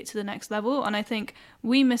take it to the next level, and I think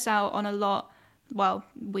we miss out on a lot. Well,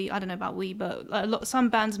 I don't know about but some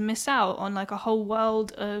bands miss out on like a whole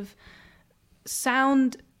world of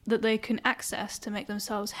sound that they can access to make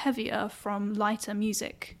themselves heavier from lighter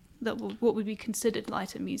music, what would be considered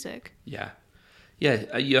lighter music. Yeah,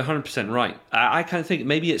 you're 100% right. I kind of think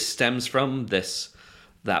maybe it stems from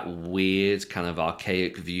that weird kind of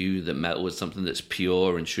archaic view that metal is something that's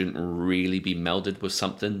pure and shouldn't really be melded with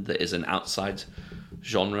something that is an outside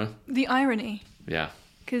genre. The irony. Yeah.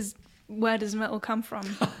 Because where does metal come from?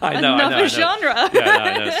 I know. Genre. Yeah,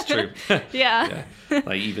 I know, it's true. Yeah.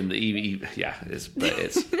 Like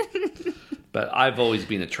but I've always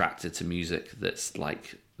been attracted to music that's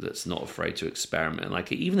not afraid to experiment.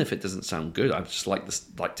 Like, even if it doesn't sound good, I just like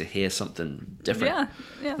to hear something different.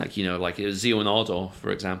 Yeah. Like, like Zio and Ardor,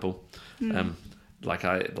 for example. like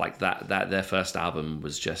that their first album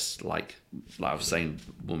was just like I was saying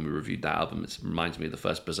when we reviewed that album, it reminds me of the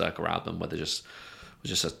first Berserker album, where there just was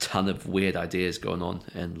just a ton of weird ideas going on,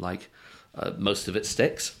 and like most of it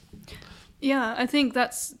sticks. Yeah, I think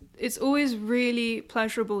it's always really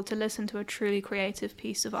pleasurable to listen to a truly creative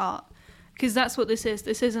piece of art, because that's what this is.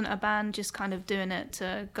 This isn't a band just kind of doing it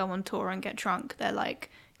to go on tour and get drunk. They're like,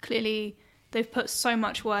 clearly they've put so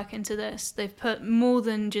much work into this. They've put more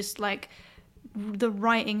than just like the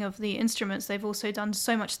writing of the instruments. They've also done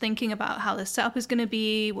so much thinking about how the setup is going to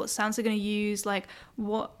be, what sounds they're going to use, like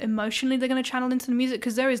what emotionally they're going to channel into the music,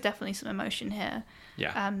 because there is definitely some emotion here.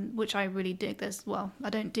 Yeah. Which I really dig. I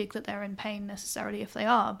don't dig that they're in pain necessarily if they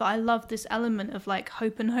are, but I love this element of like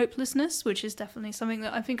hope and hopelessness, which is definitely something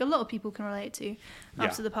that I think a lot of people can relate to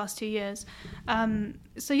after the past 2 years.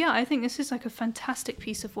 So yeah, I think this is like a fantastic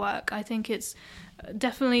piece of work. I think it's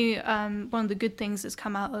definitely one of the good things that's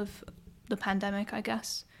come out of the pandemic, I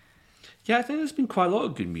guess. Yeah, I think there's been quite a lot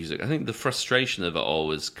of good music. I think the frustration of it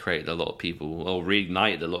all has created a lot of people, or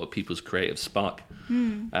reignited a lot of people's creative spark.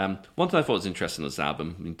 One thing I thought was interesting on this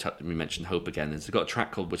album, we mentioned Hope again, is they've got a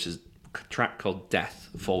track called Death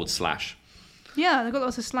 /. Yeah, they've got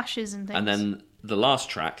lots of slashes and things. And then the last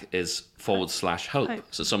track is / Hope.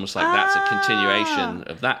 So it's almost like that's a continuation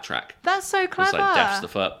of that track. That's so clever. It's like Death's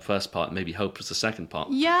the first part, maybe Hope was the second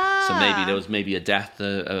part. Yeah. So maybe there was a death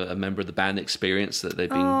a member of the band experienced that they've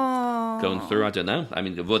been going through. I don't know. I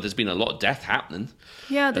mean, well, there's been a lot of death happening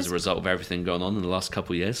as a result of everything going on in the last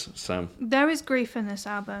couple of years. So there is grief in this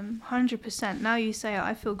album, 100%. Now you say it,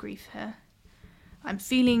 I feel grief here. I'm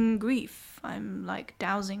feeling grief. I'm like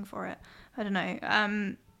dowsing for it. I don't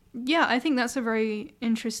know. Yeah, I think that's a very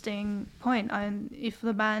interesting point. And if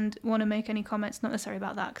the band want to make any comments, not necessarily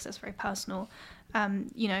about that because that's very personal,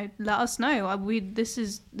 let us know. This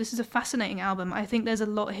is a fascinating album. I think there's a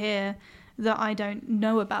lot here that I don't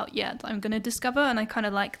know about yet that I'm going to discover, and I kind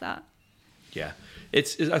of like that. Yeah, I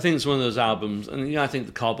think it's one of those albums, and I think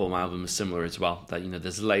the Car Bomb album is similar as well. That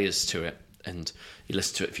there's layers to it, and you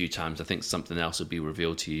listen to it a few times. I think something else will be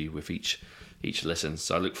revealed to you with each listen.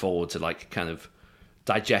 So I look forward to like kind of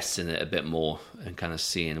digesting it a bit more and kind of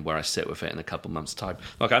seeing where I sit with it in a couple months' time.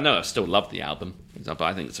 Like, I know I still love the album, but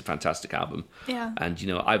I think it's a fantastic album. Yeah. And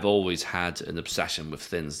I've always had an obsession with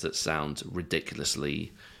things that sound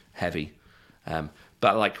ridiculously heavy.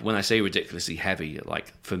 But like when I say ridiculously heavy,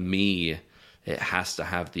 like for me, it has to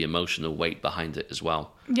have the emotional weight behind it as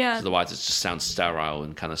well. Yeah. Otherwise, it just sounds sterile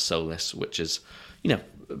and kind of soulless, which is,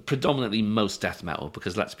 predominantly most death metal.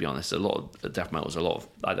 Because let's be honest, a lot of death metal is a lot of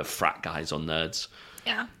either frat guys or nerds.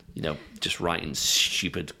 Yeah. Just writing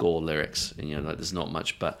stupid gore lyrics, and like there's not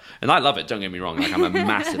much. And I love it. Don't get me wrong. Like I'm a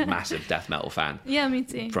massive death metal fan. Yeah, me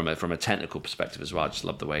too. From a technical perspective as well, I just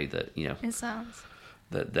love the way that it sounds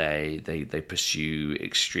that they pursue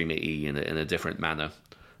extremity in a different manner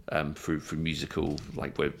through musical,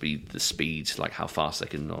 like whether it be the speed, like how fast they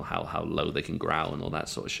can or how low they can growl and all that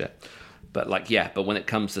sort of shit. But but when it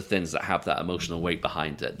comes to things that have that emotional weight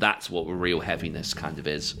behind it, that's what real heaviness kind of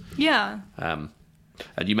is. Yeah.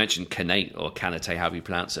 And you mentioned Kanate or Kanate, however you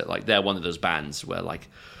pronounce it. Like they're one of those bands where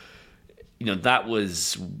that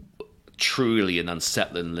was truly an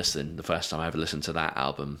unsettling listen the first time I ever listened to that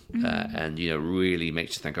album. And really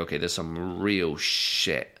makes you think, okay, there's some real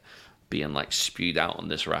shit being like spewed out on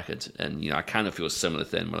this record. And I kind of feel a similar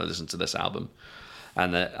thing when I listen to this album.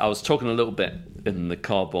 And I was talking a little bit in the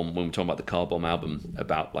Car Bomb, when we were talking about the Car Bomb album,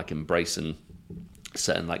 about like embracing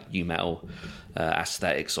certain like new metal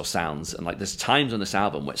aesthetics or sounds, and like there's times on this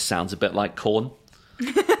album where it sounds a bit like Korn.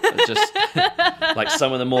 Just like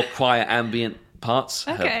some of the more quiet ambient parts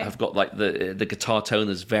have got like the guitar tone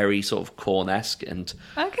is very sort of Korn-esque, and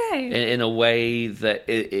in a way that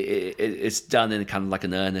it's done in kind of like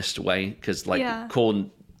an earnest way, because like Korn,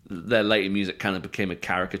 their later music kind of became a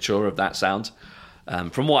caricature of that sound.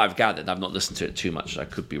 From what I've gathered, I've not listened to it too much, so I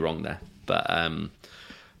could be wrong there, but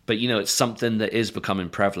it's something that is becoming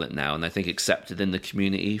prevalent now, and I think accepted in the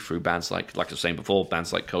community through bands like I was saying before,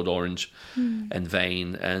 bands like Code Orange and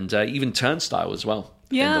Vane, and even Turnstile as well.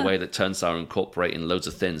 Yeah. In the way that Turnstile are incorporating loads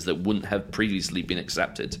of things that wouldn't have previously been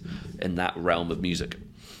accepted in that realm of music.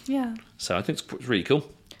 Yeah. So I think it's really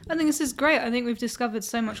cool. I think this is great. I think we've discovered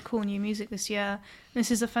so much cool new music this year.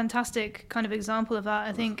 This is a fantastic kind of example of that.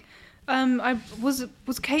 I think was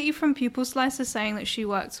Katie from Pupil Slicer saying that she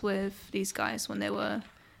worked with these guys when they were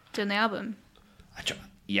doing the album?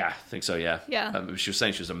 Yeah, I think so, yeah. Yeah. She was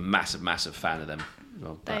saying she was a massive fan of them.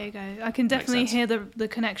 Well, there you go. I can definitely hear the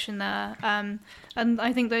connection there. And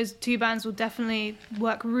I think those two bands will definitely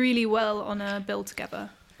work really well on a bill together.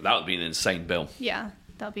 That would be an insane bill. Yeah,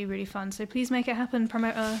 that would be really fun. So please make it happen,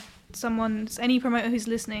 promoter. any promoter who's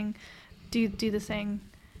listening, do the thing.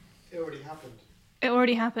 It already happened. It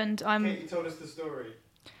already happened. Katie told us the story.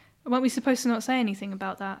 Weren't we supposed to not say anything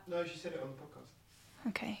about that? No, she said it on the podcast.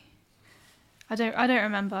 Okay. I don't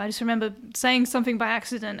remember. I just remember saying something by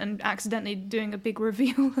accident and accidentally doing a big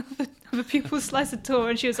reveal of a pupil slicer tour,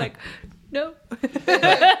 and she was like, "No."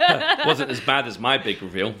 Wasn't as bad as my big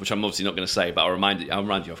reveal, which I'm obviously not going to say, but I'll remind you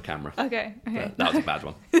off camera. Okay. That was a bad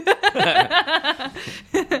one.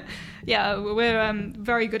 Yeah, we're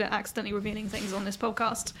very good at accidentally revealing things on this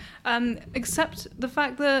podcast. Except the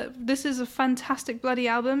fact that this is a fantastic bloody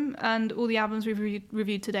album, and all the albums we've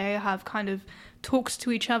reviewed today have kind of talked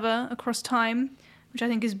to each other across time, which I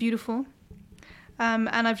think is beautiful. And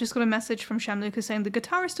I've just got a message from Shem Lucas saying the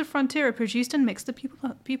guitarist of Frontierer produced and mixed the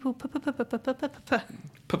people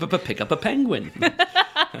Pick up a penguin.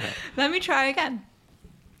 Let me try again.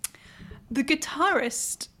 The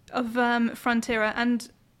guitarist of Frontierer and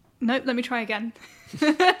nope, let me try again.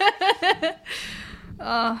 The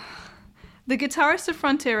guitarist of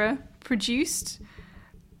Frontierer produced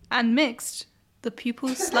and mixed the Pupil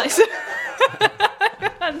Slicer.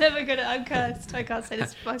 I'm cursed. I can't say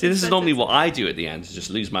this. See, this is normally what I do at the end, to just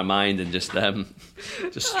lose my mind and just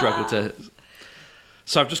struggle to...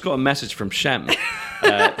 So I've just got a message from Shem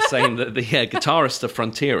saying that the guitarist of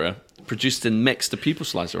Frontierer produced and mixed the Pupil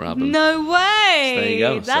Slicer album. No way! So there you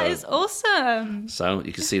go. That is awesome. So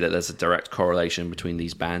you can see that there's a direct correlation between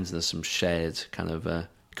these bands, and there's some shared kind of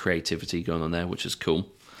creativity going on there, which is cool.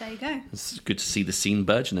 There you go. It's good to see the scene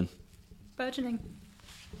burgeoning. Burgeoning.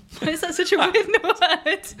 Why is that such a weird word?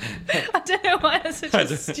 I don't know why that's such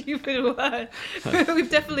a stupid word. We've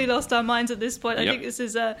definitely lost our minds at this point. I think this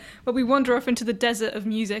is where we wander off into the desert of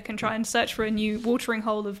music and try and search for a new watering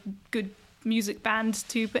hole of good music bands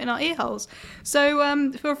to put in our ear holes.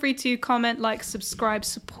 So feel free to comment, like, subscribe,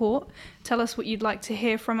 support. Tell us what you'd like to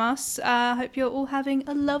hear from us. I hope you're all having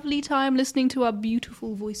a lovely time listening to our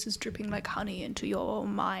beautiful voices dripping like honey into your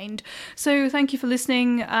mind. So thank you for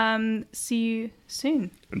listening. See you soon.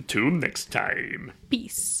 Until next time.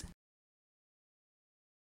 Peace.